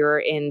recommend if you're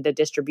in the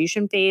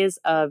distribution phase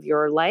of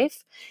your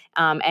life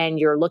and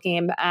you're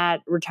looking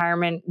at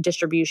retirement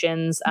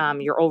distributions,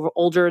 you're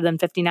older than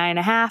 59 and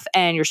a half,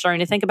 and you're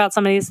starting to think about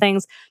some of these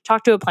things,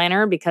 talk to a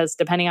planner, because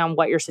depending on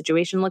what your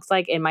situation looks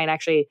like, it might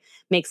actually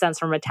make sense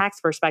from a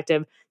tax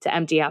perspective to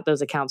empty out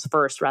those accounts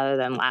first rather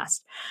than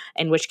last,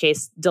 in which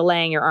case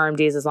delaying your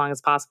RMDs as long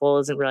as possible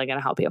isn't really going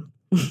to help you.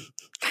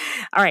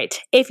 All right.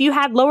 If you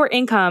had lower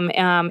income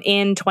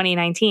in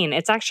 2019,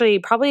 it's actually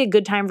probably a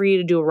good time for you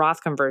to do a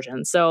Roth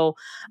conversion. So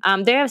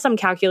they have some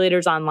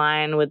calculators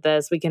online with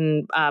this. We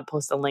can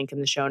post a link in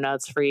the show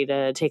notes for you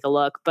to take a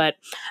look. But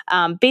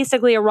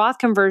basically, a Roth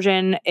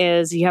conversion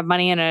is you have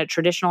money in a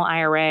traditional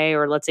IRA,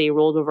 or let's say you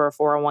rolled over a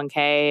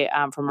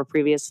 401k from a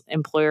previous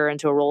employer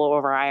into a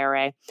rollover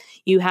IRA.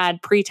 You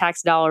had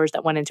pre-tax dollars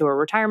that went into a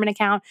retirement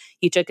account.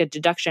 You took a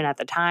deduction at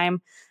the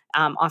time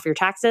off your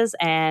taxes.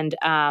 And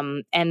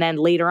then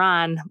later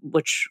on,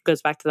 which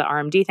goes back to the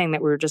RMD thing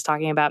that we were just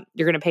talking about,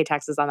 you're going to pay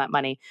taxes on that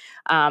money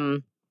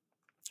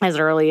as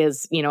early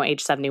as,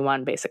 age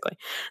 71, basically.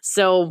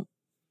 So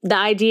the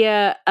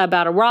idea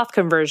about a Roth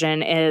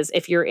conversion is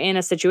if you're in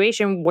a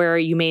situation where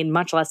you made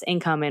much less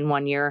income in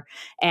 1 year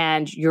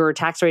and your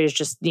tax rate is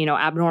just,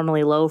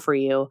 abnormally low for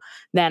you,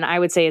 then I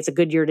would say it's a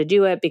good year to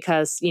do it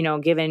because,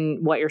 given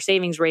what your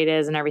savings rate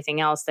is and everything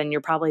else, then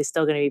you're probably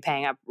still going to be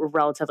paying a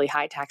relatively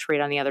high tax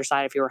rate on the other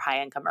side if you were a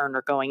high income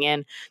earner going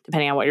in,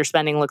 depending on what your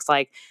spending looks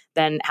like.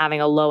 Then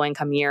having a low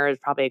income year is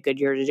probably a good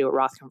year to do a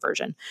Roth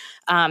conversion.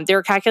 There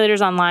are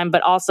calculators online,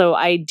 but also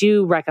I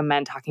do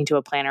recommend talking to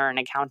a planner or an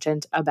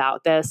accountant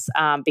about this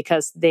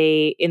because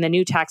in the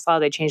new tax law,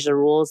 they changed the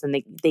rules and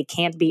they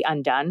can't be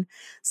undone.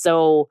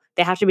 So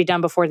they have to be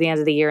done before the end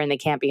of the year and they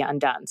can't be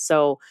undone.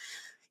 So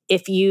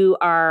if you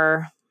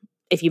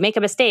make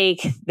a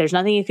mistake, there's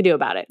nothing you can do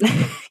about it.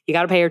 You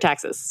got to pay your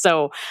taxes.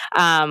 So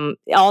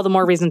all the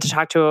more reason to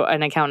talk to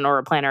an accountant or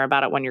a planner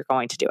about it when you're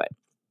going to do it.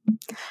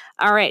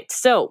 All right.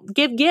 So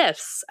give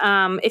gifts.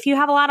 If you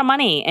have a lot of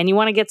money and you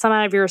want to get some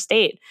out of your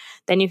estate,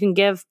 then you can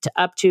give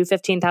up to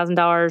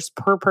 $15,000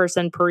 per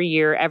person per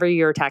year, every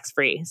year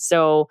tax-free.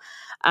 So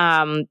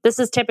This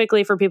is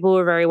typically for people who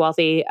are very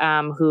wealthy,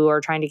 who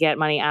are trying to get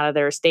money out of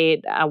their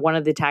estate. One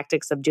of the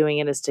tactics of doing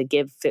it is to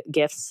give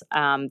gifts.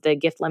 The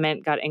gift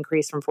limit got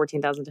increased from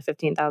 14,000 to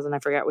 15,000. I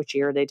forget which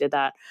year they did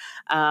that.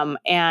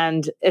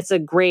 And it's a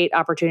great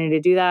opportunity to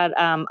do that.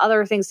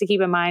 Other things to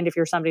keep in mind if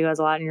you're somebody who has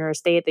a lot in your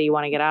estate that you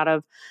want to get out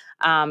of,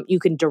 you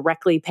can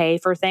directly pay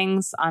for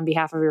things on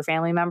behalf of your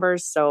family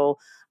members. So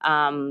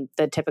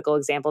the typical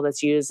example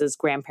that's used is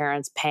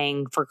grandparents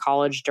paying for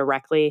college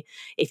directly.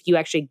 If you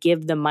actually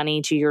give the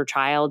money to your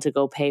child to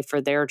go pay for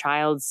their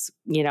child's,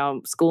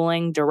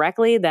 schooling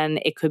directly, then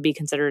it could be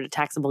considered a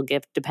taxable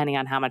gift depending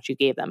on how much you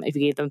gave them. If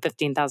you gave them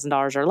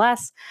 $15,000 or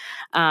less,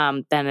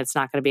 then it's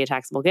not going to be a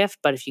taxable gift.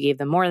 But if you gave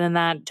them more than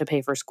that to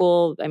pay for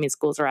school,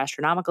 schools are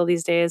astronomical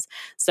these days.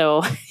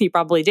 So you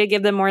probably did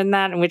give them more than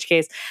that, in which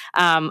case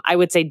I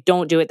would say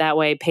don't do it that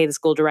way. Pay the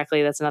school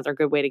directly. That's another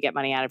good way to get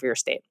money out of your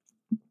estate.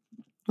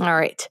 All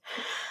right.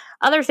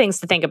 Other things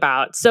to think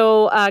about.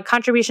 So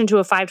contribution to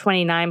a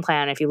 529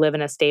 plan if you live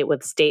in a state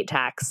with state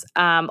tax.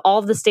 All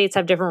of the states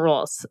have different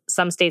rules.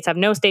 Some states have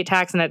no state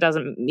tax, and it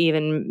doesn't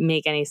even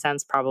make any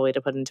sense probably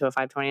to put into a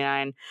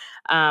 529.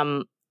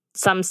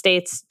 Some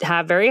states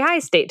have very high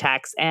state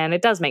tax, and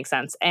it does make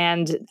sense.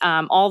 And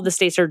all of the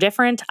states are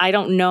different. I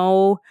don't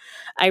know.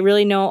 I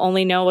really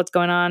only know what's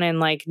going on in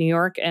like New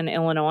York and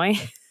Illinois.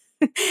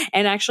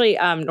 And actually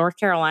North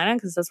Carolina,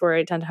 because that's where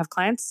I tend to have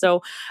clients.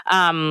 So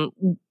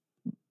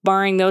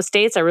barring those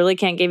states, I really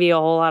can't give you a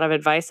whole lot of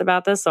advice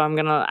about this. So I'm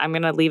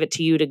gonna leave it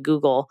to you to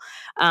Google.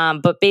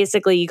 But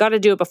basically, you got to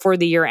do it before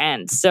the year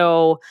ends.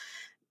 So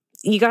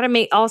you got to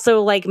make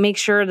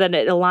sure that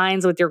it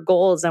aligns with your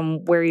goals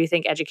and where you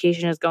think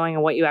education is going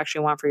and what you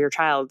actually want for your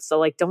child.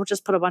 So don't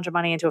just put a bunch of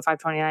money into a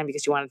 529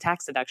 because you want a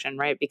tax deduction,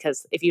 right?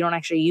 Because if you don't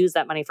actually use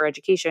that money for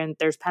education,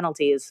 there's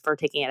penalties for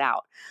taking it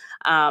out.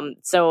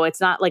 So it's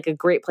not like a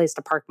great place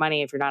to park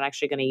money if you're not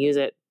actually going to use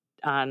it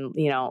on,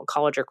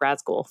 college or grad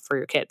school for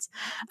your kids.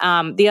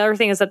 The other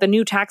thing is that the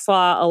new tax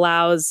law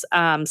allows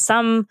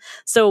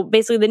so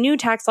basically the new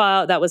tax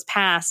law that was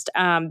passed,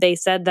 they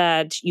said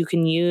that you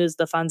can use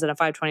the funds in a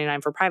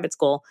 529 for private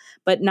school,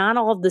 but not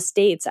all of the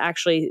states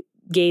actually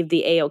gave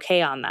the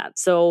A-OK on that.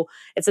 So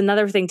it's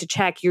another thing to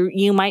check.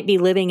 You might be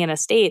living in a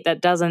state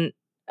that doesn't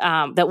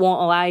that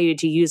won't allow you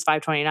to use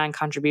 529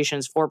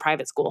 contributions for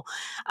private school.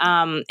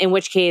 In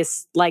which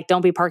case,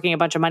 don't be parking a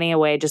bunch of money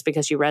away just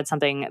because you read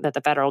something that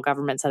the federal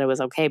government said it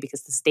was okay,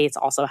 because the states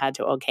also had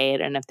to okay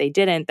it. And if they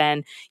didn't,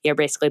 then you're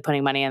basically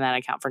putting money in that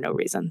account for no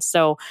reason.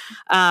 So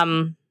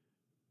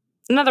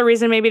another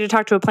reason maybe to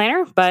talk to a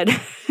planner, but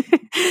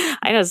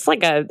I know it's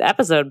like a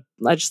episode,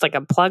 just like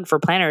a plug for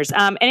planners.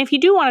 And if you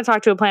do want to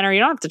talk to a planner, you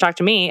don't have to talk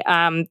to me.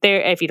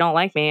 If you don't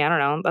like me, I don't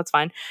know, that's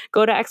fine.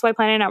 Go to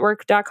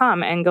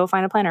xyplannernetwork.com and go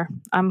find a planner.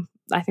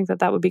 I think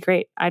that would be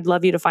great. I'd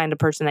love you to find a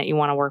person that you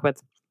want to work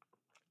with.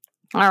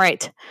 All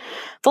right.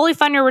 Fully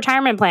fund your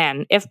retirement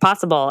plan if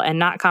possible and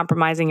not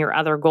compromising your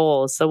other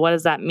goals. So what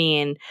does that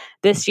mean?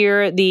 This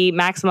year, the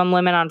maximum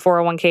limit on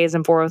 401ks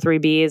and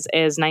 403bs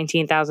is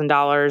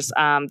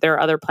 $19,000. There are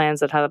other plans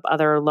that have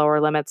other lower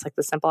limits, like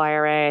the Simple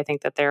IRA. I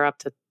think that they're up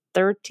to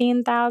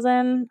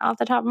 $13,000 off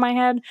the top of my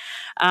head.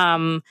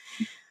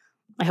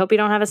 I hope you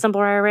don't have a Simple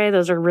IRA.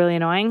 Those are really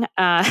annoying.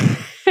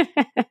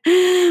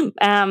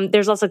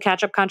 There's also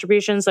catch-up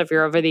contributions. So if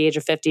you're over the age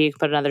of 50, you can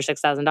put another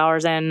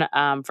 $6,000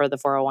 in for the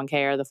 401k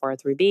or the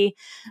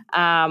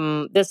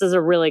 403b. This is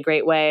a really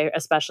great way,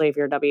 especially if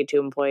you're a W-2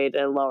 employee,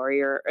 to lower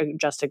your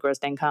adjusted gross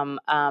income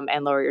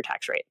and lower your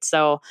tax rate.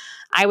 So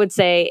I would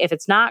say if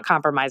it's not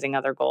compromising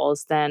other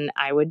goals, then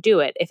I would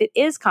do it. If it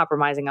is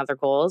compromising other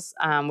goals,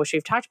 which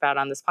we've talked about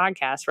on this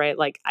podcast, right?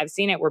 I've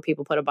seen it where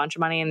people put a bunch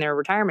of money in their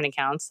retirement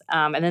accounts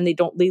and then they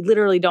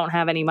literally don't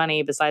have any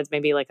money besides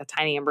maybe like a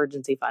tiny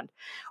emergency fund,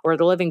 or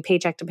they're living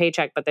paycheck to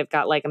paycheck, but they've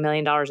got like $1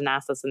 million in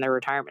assets in their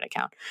retirement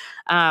account.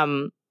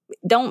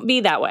 Don't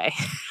be that way,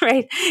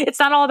 right? It's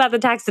not all about the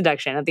tax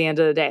deduction at the end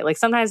of the day.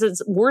 Sometimes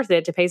it's worth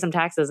it to pay some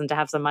taxes and to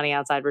have some money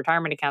outside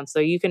retirement accounts so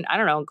you can, I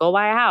don't know, go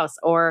buy a house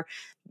or,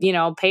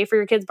 pay for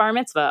your kid's bar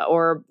mitzvah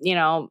or,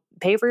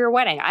 pay for your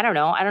wedding. I don't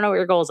know what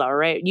your goals are,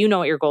 right? You know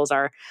what your goals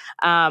are.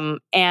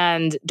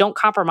 And don't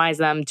compromise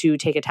them to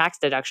take a tax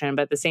deduction.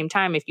 But at the same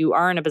time, if you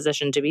are in a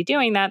position to be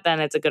doing that,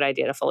 then it's a good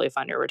idea to fully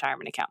fund your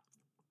retirement account.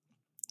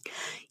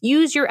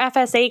 Use your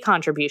FSA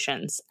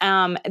contributions.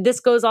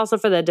 This goes also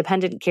for the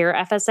dependent care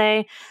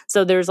FSA.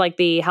 So there's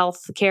the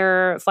health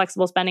care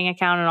flexible spending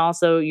account and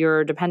also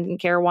your dependent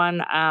care one.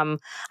 I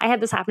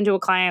had this happen to a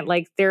client.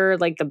 They're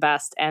the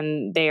best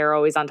and they are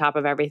always on top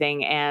of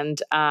everything.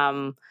 And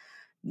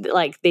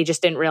they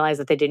just didn't realize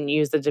that they didn't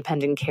use the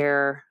dependent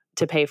care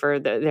to pay for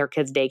their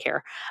kids'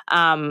 daycare.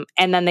 And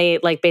then they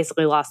like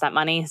basically lost that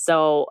money.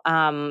 So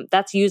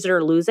that's use it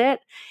or lose it.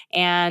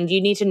 And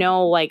you need to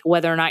know like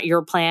whether or not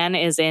your plan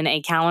is in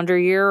a calendar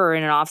year or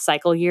in an off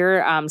cycle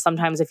year.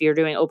 Sometimes if you're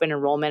doing open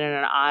enrollment in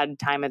an odd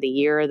time of the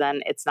year,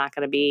 then it's not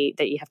going to be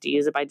that you have to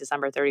use it by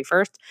December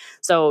 31st.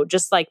 So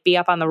just like be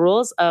up on the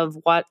rules of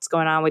what's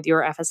going on with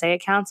your FSA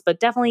accounts, but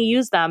definitely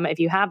use them if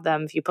you have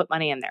them, if you put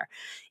money in there.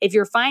 If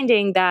you're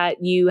finding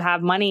that you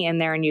have money in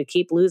there and you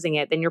keep losing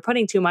it, then you're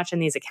putting too much in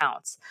these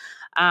accounts.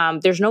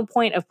 There's no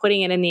point of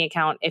putting it in the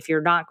account if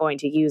you're not going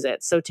to use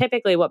it. So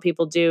typically what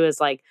people do is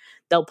like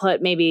they'll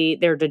put maybe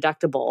their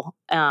deductible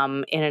in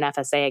an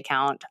FSA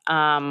account.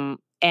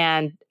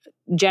 And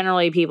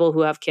generally people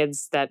who have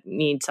kids that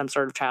need some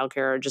sort of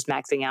childcare are just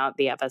maxing out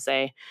the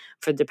FSA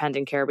for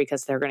dependent care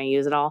because they're going to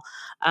use it all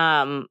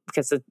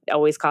because it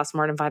always costs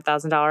more than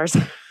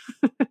 $5,000.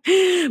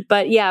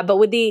 But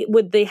with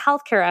the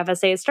healthcare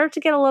FSA, it starts to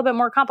get a little bit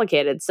more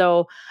complicated.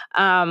 So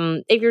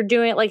if you're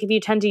doing it, like if you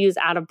tend to use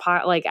out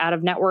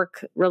of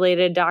network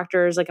related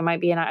doctors, like it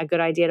might be a good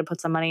idea to put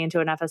some money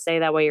into an FSA.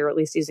 That way you're at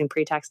least using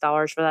pre-tax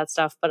dollars for that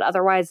stuff. But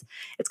otherwise,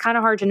 it's kind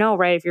of hard to know,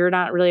 right? If you're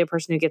not really a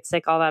person who gets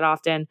sick all that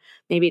often,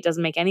 maybe it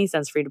doesn't make any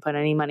sense for you to put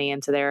any money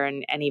into there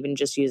and even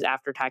just use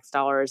after-tax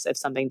dollars if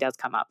something does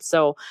come up.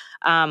 So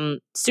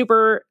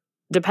super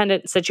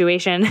dependent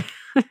situation.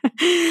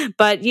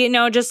 But,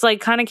 just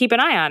like kind of keep an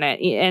eye on it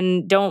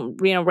and don't,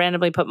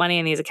 randomly put money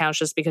in these accounts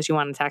just because you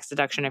want a tax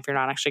deduction if you're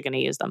not actually going to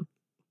use them.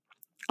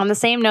 On the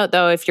same note,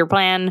 though, if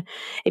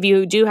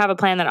you do have a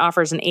plan that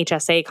offers an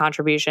HSA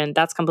contribution,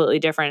 that's completely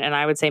different. And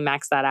I would say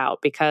max that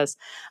out because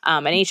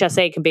an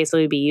HSA can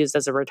basically be used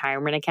as a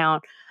retirement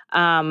account.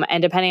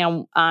 And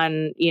depending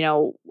on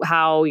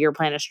how your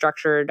plan is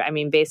structured, I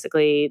mean,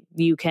 basically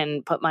you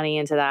can put money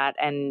into that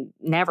and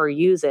never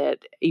use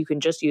it. You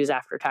can just use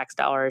after-tax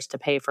dollars to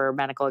pay for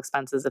medical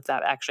expenses if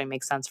that actually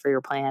makes sense for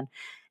your plan.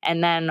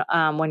 And then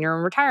when you're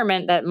in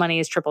retirement, that money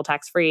is triple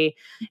tax-free,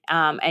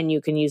 and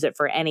you can use it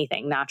for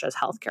anything, not just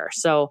healthcare.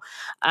 So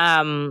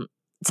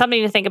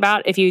something to think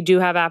about if you do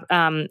have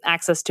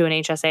access to an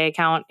HSA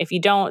account. If you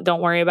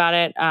don't worry about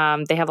it.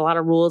 They have a lot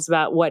of rules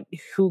about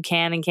who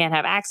can and can't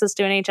have access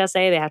to an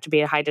HSA. They have to be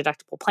a high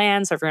deductible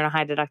plan. So if you're in a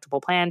high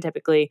deductible plan,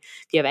 typically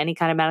if you have any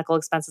kind of medical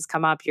expenses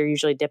come up, you're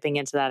usually dipping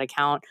into that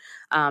account.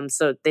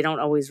 So they don't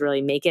always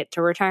really make it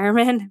to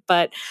retirement.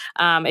 But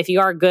if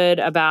you are good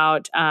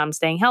about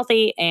staying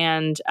healthy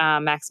and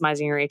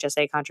maximizing your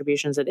HSA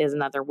contributions, it is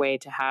another way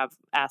to have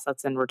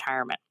assets in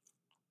retirement.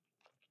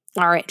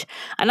 All right.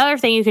 Another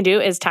thing you can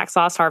do is tax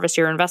loss harvest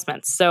your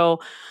investments. So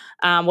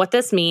what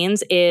this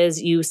means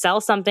is you sell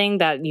something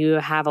that you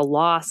have a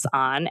loss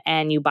on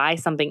and you buy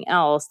something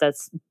else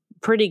that's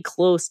pretty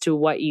close to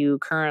what you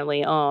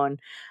currently own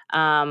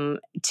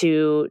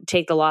to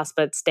take the loss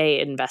but stay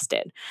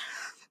invested.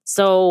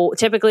 So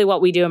typically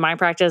what we do in my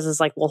practice is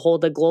like we'll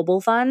hold the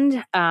global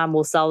fund,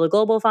 we'll sell the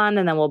global fund,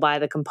 and then we'll buy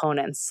the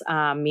components,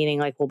 meaning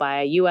like we'll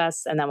buy a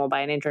U.S. and then we'll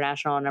buy an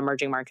international and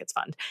emerging markets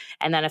fund.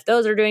 And then if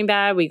those are doing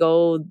bad, we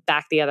go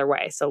back the other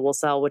way. So we'll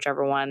sell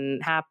whichever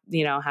one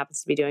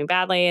happens to be doing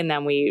badly, and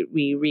then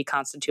we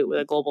reconstitute with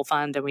a global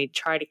fund, and we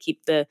try to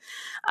keep the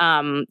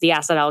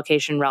asset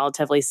allocation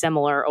relatively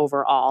similar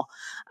overall.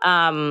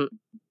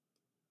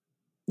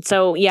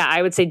 So yeah,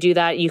 I would say do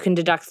that. You can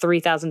deduct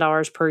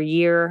 $3,000 per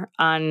year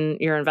on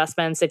your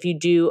investments. If you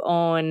do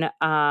own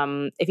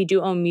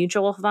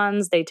mutual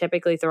funds, they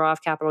typically throw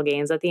off capital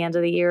gains at the end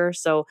of the year.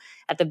 So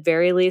at the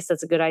very least,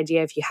 that's a good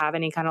idea if you have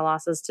any kind of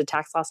losses to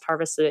tax loss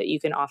harvest so that you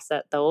can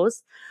offset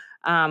those.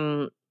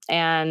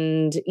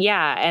 And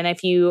if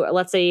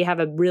let's say you have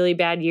a really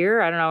bad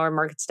year, I don't know, our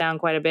market's down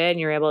quite a bit and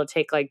you're able to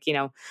take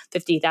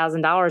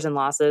 $50,000 in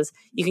losses,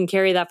 you can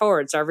carry that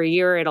forward. So every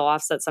year it'll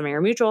offset some of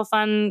your mutual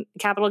fund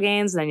capital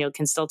gains, and then you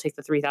can still take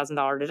the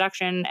 $3,000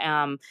 deduction.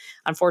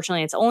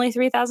 Unfortunately, it's only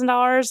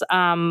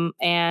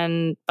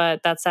 $3,000.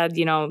 But that said,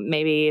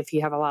 maybe if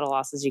you have a lot of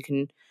losses, you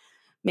can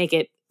make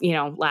it,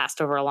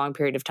 last over a long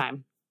period of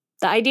time.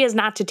 The idea is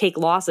not to take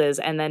losses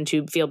and then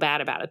to feel bad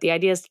about it. The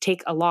idea is to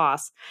take a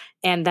loss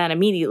and then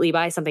immediately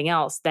buy something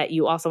else that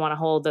you also want to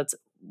hold that's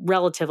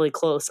relatively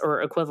close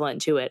or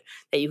equivalent to it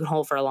that you can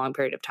hold for a long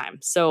period of time.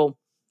 So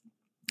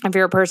if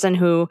you're a person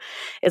who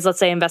is, let's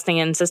say, investing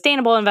in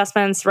sustainable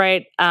investments,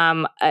 right,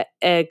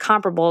 a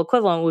comparable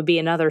equivalent would be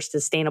another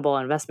sustainable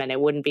investment. It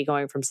wouldn't be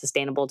going from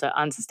sustainable to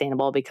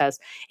unsustainable, because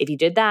if you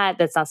did that,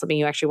 that's not something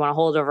you actually want to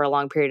hold over a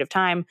long period of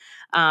time.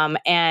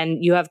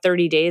 And you have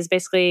 30 days,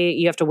 basically,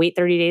 you have to wait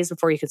 30 days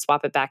before you can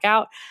swap it back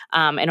out.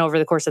 And over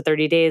the course of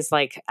 30 days,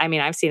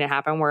 I've seen it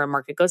happen where a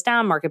market goes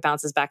down, market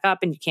bounces back up,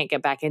 and you can't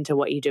get back into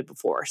what you did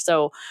before.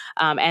 So,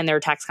 and there are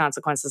tax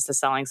consequences to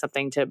selling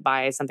something to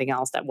buy something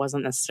else that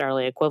wasn't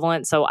necessarily equivalent.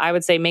 So I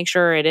would say make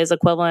sure it is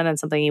equivalent and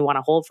something you want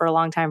to hold for a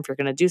long time if you're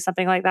going to do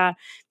something like that.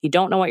 If you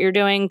don't know what you're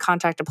doing,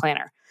 contact a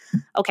planner.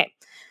 Okay.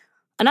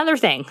 Another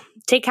thing,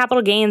 take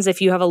capital gains if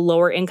you have a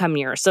lower income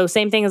year. So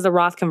same thing as the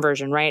Roth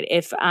conversion, right?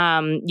 If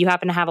you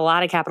happen to have a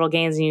lot of capital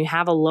gains and you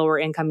have a lower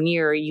income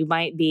year, you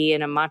might be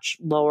in a much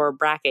lower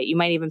bracket. You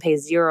might even pay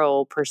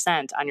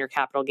 0% on your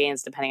capital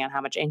gains depending on how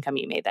much income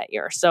you made that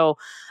year. So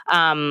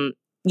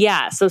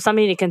so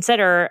something to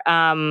consider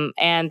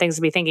and things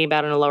to be thinking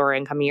about in a lower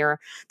income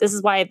year. This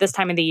is why at this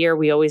time of the year,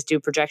 we always do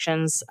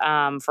projections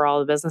for all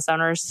the business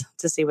owners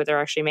to see what they're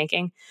actually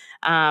making.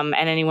 And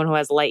anyone who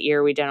has a light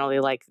year, we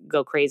generally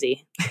go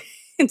crazy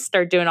and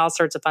start doing all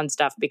sorts of fun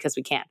stuff because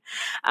we can.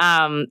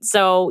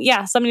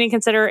 Something to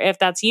consider if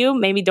that's you.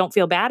 Maybe don't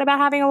feel bad about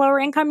having a lower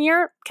income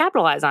year.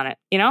 Capitalize on it,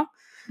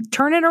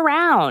 turn it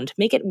around,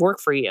 make it work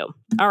for you.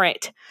 All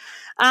right.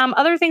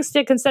 Other things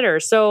to consider.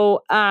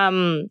 So,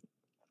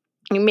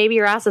 maybe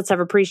your assets have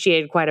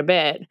appreciated quite a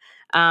bit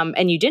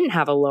and you didn't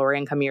have a lower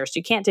income year, so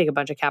you can't take a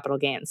bunch of capital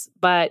gains,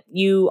 but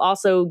you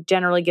also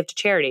generally give to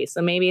charity.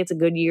 So maybe it's a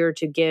good year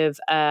to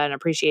give an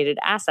appreciated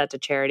asset to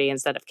charity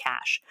instead of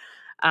cash.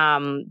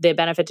 The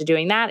benefit to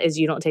doing that is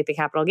you don't take the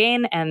capital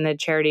gain, and the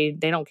charity,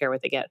 they don't care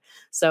what they get.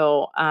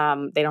 So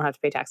they don't have to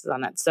pay taxes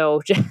on that.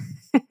 So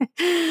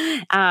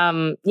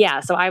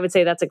so I would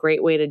say that's a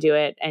great way to do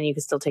it, and you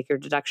can still take your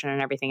deduction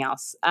and everything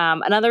else.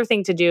 Another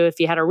thing to do if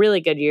you had a really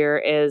good year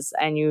is,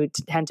 and you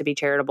tend to be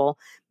charitable,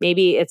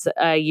 maybe it's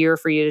a year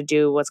for you to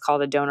do what's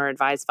called a donor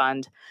advised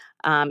fund.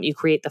 You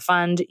create the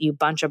fund, you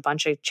bunch a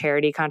bunch of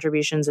charity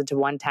contributions into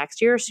one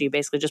tax year. So you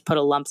basically just put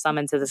a lump sum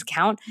into this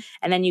account,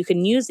 and then you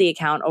can use the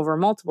account over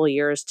multiple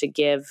years to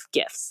give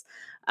gifts.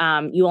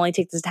 You only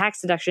take the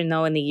tax deduction,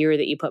 though, in the year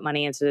that you put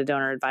money into the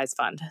donor advised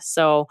fund.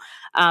 So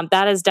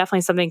that is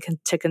definitely something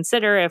to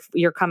consider if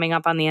you're coming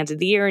up on the end of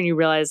the year and you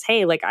realize,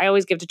 hey, I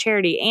always give to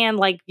charity, and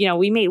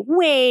we made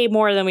way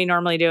more than we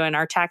normally do, and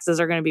our taxes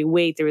are going to be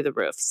way through the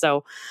roof.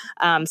 So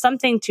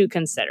something to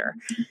consider.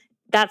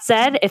 That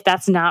said, if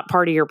that's not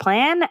part of your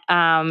plan,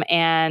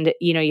 and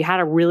you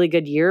had a really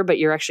good year, but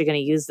you're actually going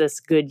to use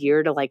this good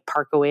year to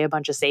park away a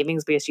bunch of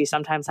savings because you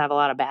sometimes have a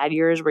lot of bad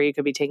years where you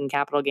could be taking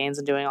capital gains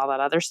and doing all that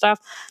other stuff,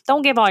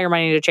 don't give all your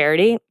money to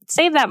charity.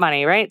 Save that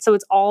money, right? So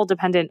it's all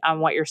dependent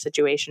on what your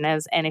situation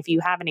is. And if you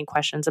have any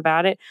questions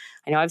about it,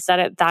 I know I've said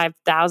it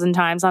 5,000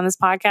 times on this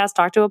podcast,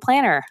 talk to a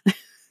planner.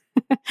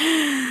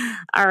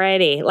 All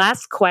righty.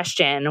 Last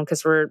question,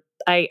 because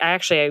I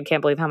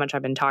can't believe how much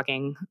I've been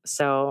talking.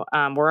 So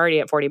we're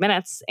already at 40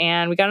 minutes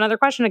and we got another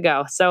question to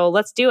go. So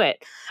let's do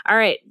it. All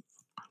right.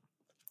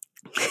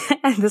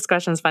 This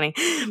question is funny.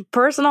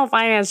 Personal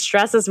finance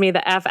stresses me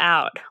the F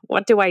out.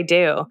 What do I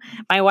do?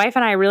 My wife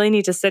and I really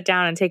need to sit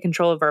down and take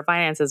control of our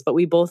finances, but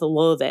we both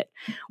loathe it.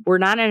 We're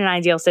not in an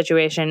ideal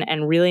situation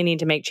and really need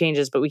to make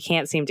changes, but we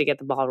can't seem to get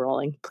the ball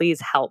rolling. Please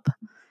help.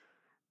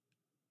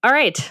 All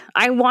right.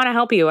 I want to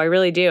help you. I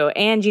really do.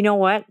 And you know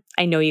what?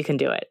 I know you can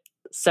do it.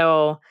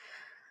 So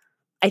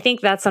I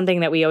think that's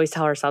something that we always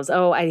tell ourselves,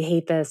 oh, I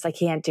hate this. I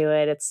can't do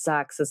it. It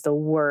sucks. It's the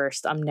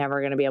worst. I'm never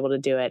going to be able to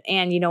do it.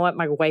 And you know what?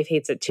 My wife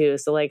hates it too.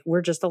 So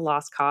we're just a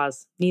lost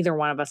cause. Neither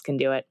one of us can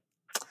do it.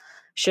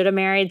 Should have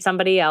married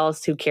somebody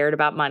else who cared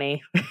about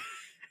money.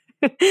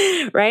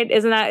 Right?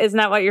 Isn't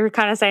that what you're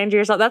kind of saying to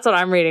yourself? That's what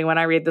I'm reading when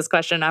I read this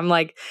question. I'm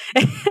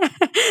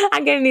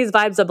I'm getting these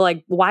vibes of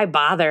why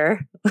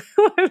bother?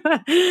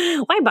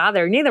 Why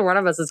bother? Neither one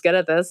of us is good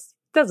at this.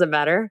 Doesn't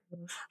matter.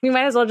 We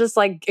might as well just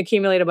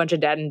accumulate a bunch of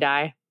debt and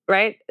die.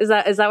 Right? Is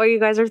that what you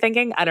guys are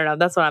thinking? I don't know.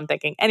 That's what I'm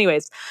thinking.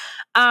 Anyways,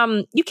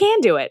 you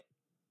can do it.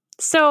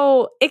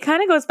 So it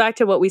kind of goes back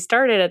to what we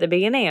started at the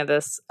beginning of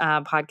this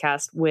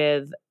podcast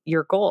with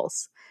your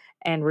goals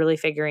and really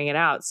figuring it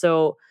out.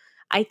 So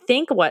I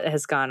think what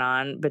has gone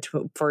on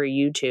for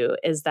you two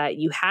is that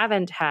you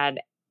haven't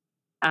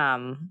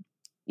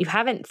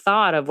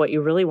thought of what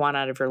you really want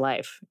out of your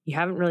life. You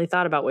haven't really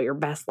thought about what your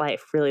best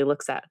life really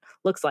looks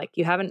like.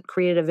 You haven't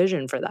created a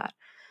vision for that.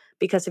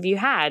 Because if you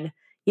had,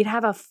 you'd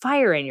have a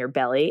fire in your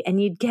belly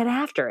and you'd get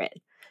after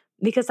it.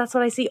 Because that's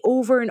what I see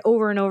over and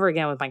over and over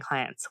again with my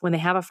clients. When they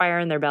have a fire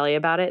in their belly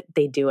about it,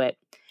 they do it.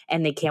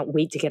 And they can't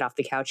wait to get off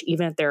the couch,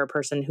 even if they're a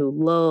person who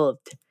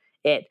loved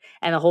it.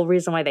 And the whole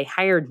reason why they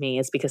hired me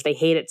is because they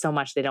hate it so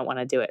much they don't want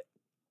to do it.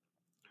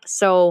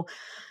 So,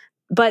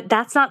 but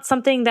that's not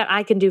something that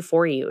I can do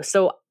for you.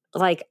 So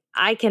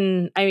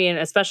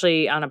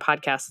especially on a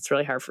podcast, it's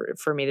really hard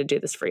for me to do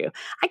this for you.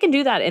 I can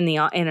do that in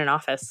an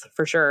office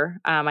for sure.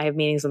 I have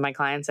meetings with my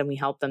clients and we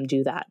help them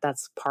do that.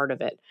 That's part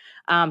of it.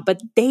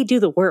 But they do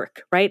the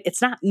work, right?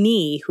 It's not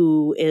me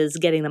who is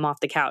getting them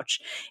off the couch.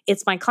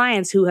 It's my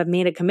clients who have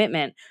made a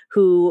commitment,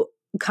 who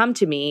come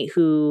to me,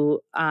 who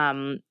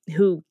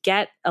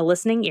get a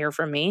listening ear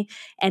from me,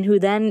 and who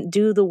then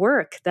do the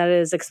work that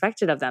is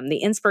expected of them, the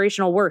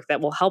inspirational work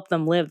that will help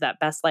them live that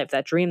best life,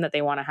 that dream that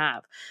they want to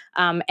have.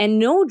 And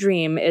no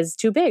dream is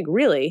too big,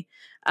 really.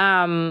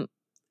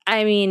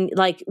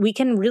 We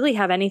can really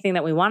have anything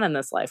that we want in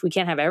this life. We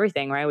can't have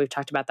everything, right? We've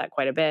talked about that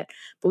quite a bit,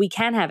 but we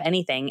can have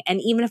anything.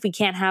 And even if we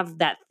can't have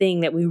that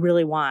thing that we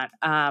really want,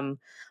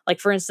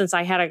 for instance,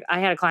 I had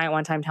a client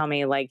one time tell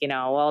me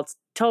well, it's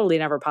totally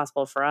never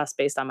possible for us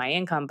based on my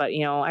income, but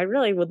I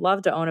really would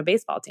love to own a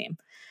baseball team.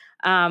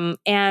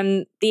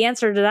 And the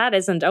answer to that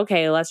isn't,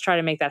 okay, let's try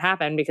to make that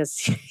happen,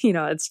 because,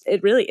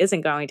 it really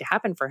isn't going to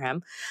happen for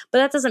him. But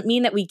that doesn't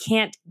mean that we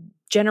can't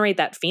generate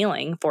that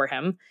feeling for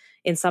him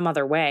in some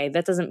other way.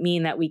 That doesn't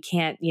mean that we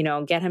can't,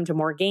 get him to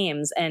more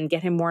games and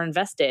get him more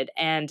invested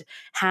and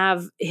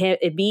have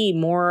it be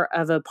more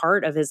of a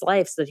part of his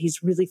life, so that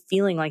he's really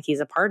feeling like he's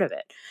a part of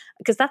it.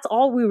 Because that's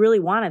all we really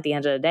want at the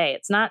end of the day.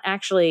 It's not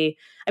actually,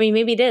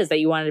 maybe it is that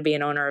you wanted to be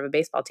an owner of a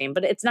baseball team,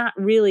 but it's not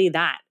really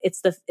that.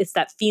 It's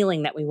that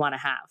feeling that we want to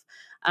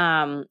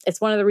have. It's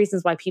one of the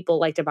reasons why people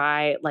like to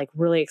buy like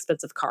really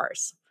expensive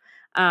cars.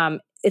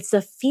 It's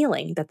the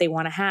feeling that they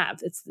want to have.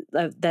 It's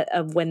that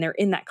of when they're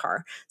in that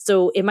car.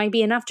 So it might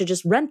be enough to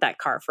just rent that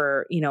car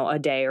for, a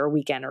day or a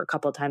weekend or a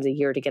couple of times a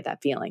year to get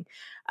that feeling.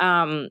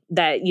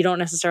 That you don't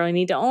necessarily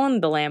need to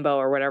own the Lambo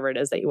or whatever it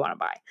is that you want to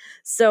buy.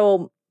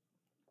 So,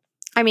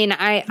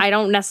 I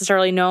don't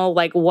necessarily know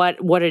like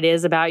what it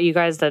is about you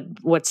guys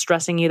what's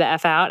stressing you the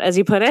F out, as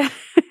you put it.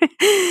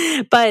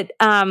 But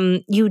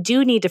you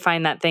do need to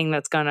find that thing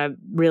that's going to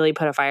really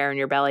put a fire in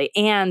your belly,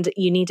 and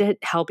you need to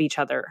help each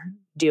other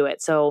do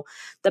it. So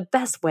the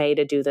best way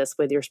to do this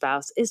with your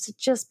spouse is to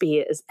just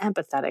be as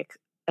empathetic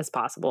as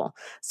possible.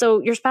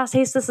 So your spouse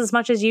hates this as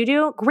much as you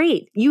do.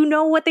 Great. You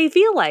know what they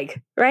feel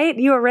like, right?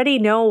 You already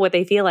know what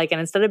they feel like.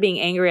 And instead of being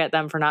angry at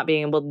them for not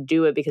being able to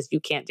do it because you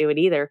can't do it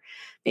either,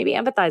 maybe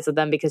empathize with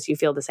them because you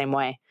feel the same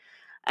way,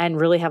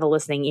 and really have a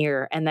listening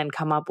ear, and then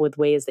come up with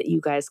ways that you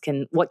guys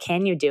what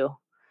can you do?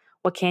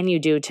 What can you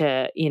do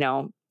to,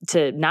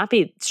 to not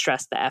be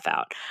stressed the F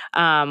out?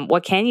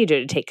 What can you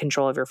do to take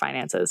control of your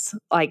finances?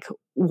 Like,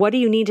 what do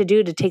you need to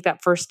do to take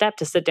that first step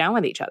to sit down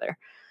with each other?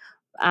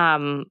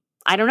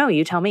 I don't know.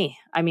 You tell me.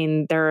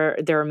 There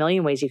are a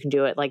million ways you can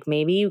do it. Like,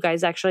 maybe you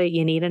guys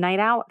you need a night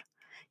out.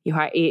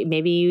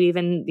 Maybe you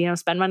even,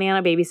 spend money on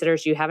a babysitter,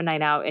 so you have a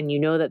night out, and you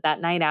know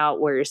that night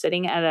out where you're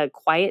sitting at a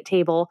quiet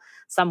table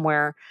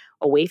somewhere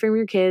away from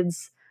your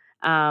kids,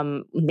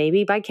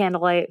 maybe by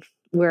candlelight,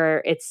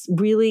 where it's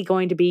really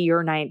going to be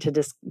your night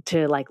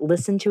to like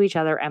listen to each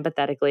other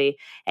empathetically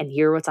and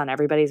hear what's on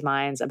everybody's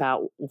minds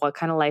about what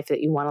kind of life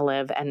that you want to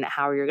live and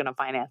how you're going to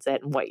finance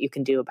it and what you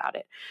can do about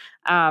it.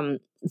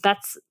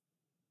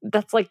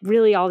 That's like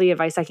really all the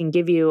advice I can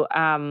give you.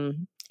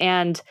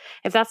 And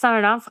if that's not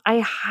enough, I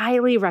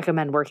highly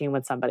recommend working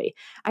with somebody.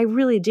 I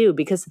really do,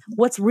 because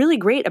what's really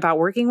great about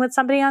working with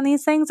somebody on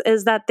these things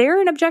is that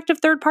they're an objective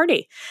third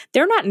party.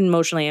 They're not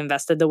emotionally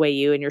invested the way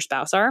you and your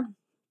spouse are.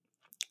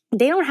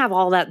 They don't have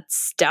all that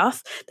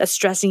stuff that's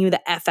stressing you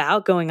the F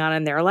out going on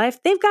in their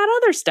life. They've got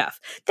other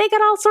stuff. They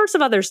got all sorts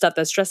of other stuff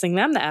that's stressing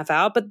them the F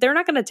out, but they're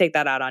not going to take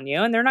that out on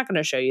you, and they're not going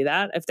to show you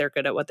that if they're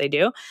good at what they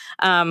do.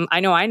 I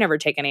know I never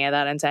take any of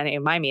that into any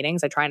of my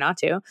meetings. I try not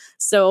to.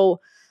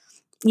 So,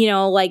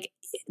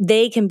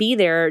 they can be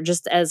there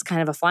just as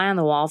kind of a fly on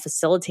the wall,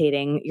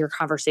 facilitating your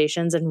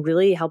conversations and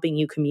really helping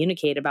you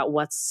communicate about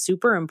what's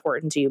super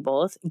important to you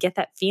both. Get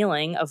that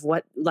feeling of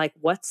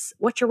what's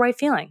your wife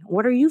feeling?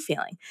 What are you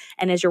feeling?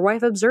 And is your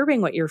wife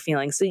observing what you're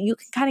feeling? So you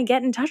can kind of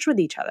get in touch with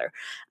each other,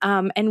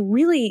 and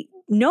really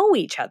know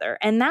each other.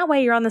 And that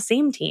way you're on the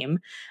same team,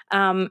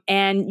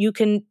 and you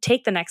can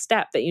take the next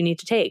step that you need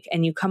to take,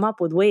 and you come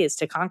up with ways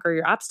to conquer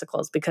your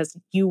obstacles because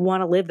you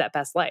want to live that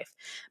best life.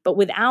 But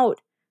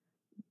without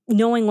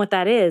knowing what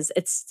that is,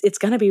 it's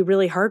going to be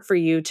really hard for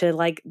you to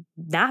like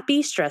not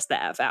be stressed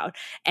the F out,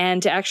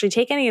 and to actually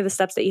take any of the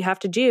steps that you have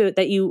to do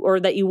that you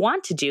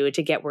want to do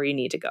to get where you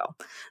need to go.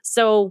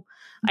 So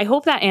I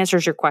hope that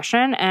answers your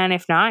question. And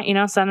if not,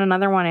 send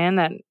another one in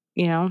that,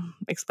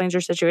 explains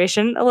your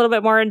situation a little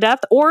bit more in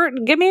depth, or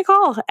give me a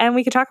call and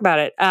we can talk about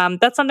it.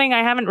 That's something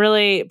I haven't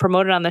really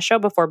promoted on the show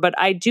before, but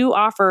I do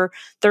offer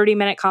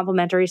 30-minute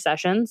complimentary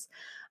sessions.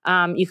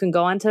 You can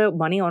go onto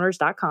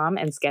moneyowners.com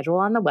and schedule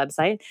on the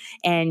website,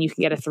 and you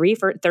can get a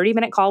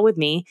 30-minute call with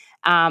me.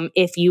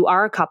 If you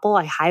are a couple,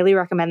 I highly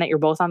recommend that you're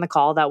both on the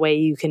call. That way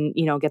you can,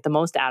 get the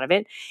most out of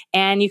it,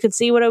 and you can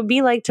see what it would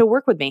be like to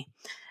work with me.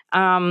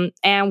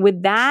 And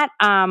with that,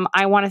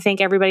 I want to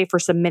thank everybody for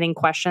submitting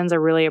questions. I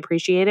really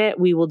appreciate it.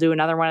 We will do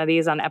another one of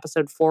these on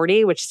episode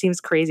 40, which seems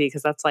crazy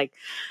because that's like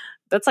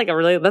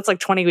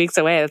 20 weeks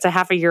away. That's a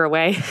half a year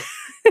away.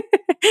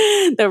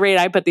 The rate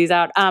I put these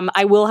out.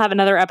 I will have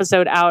another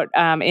episode out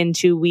in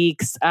 2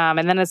 weeks,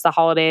 and then it's the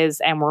holidays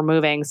and we're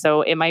moving,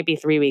 so it might be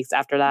 3 weeks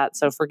after that.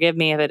 So forgive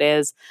me if it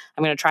is.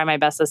 I'm going to try my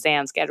best to stay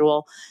on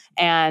schedule.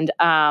 And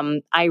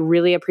I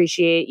really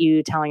appreciate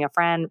you telling a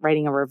friend,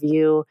 writing a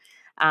review,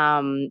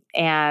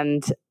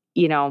 and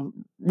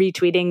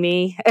retweeting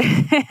me.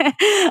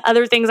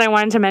 Other things I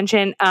wanted to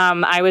mention.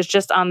 I was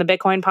just on the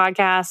Bitcoin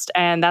podcast,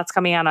 and that's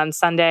coming out on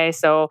Sunday.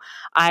 So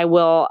I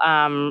will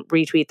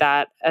retweet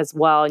that as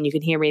well. And you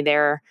can hear me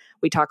there.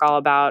 We talk all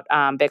about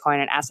Bitcoin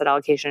and asset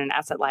allocation and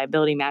asset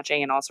liability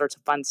matching and all sorts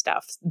of fun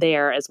stuff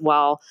there as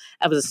well.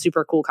 It was a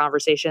super cool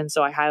conversation.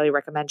 So I highly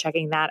recommend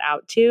checking that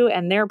out too,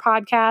 and their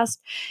podcast.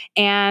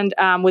 And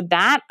with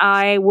that,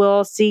 I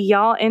will see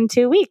y'all in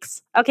 2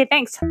 weeks. Okay,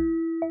 thanks.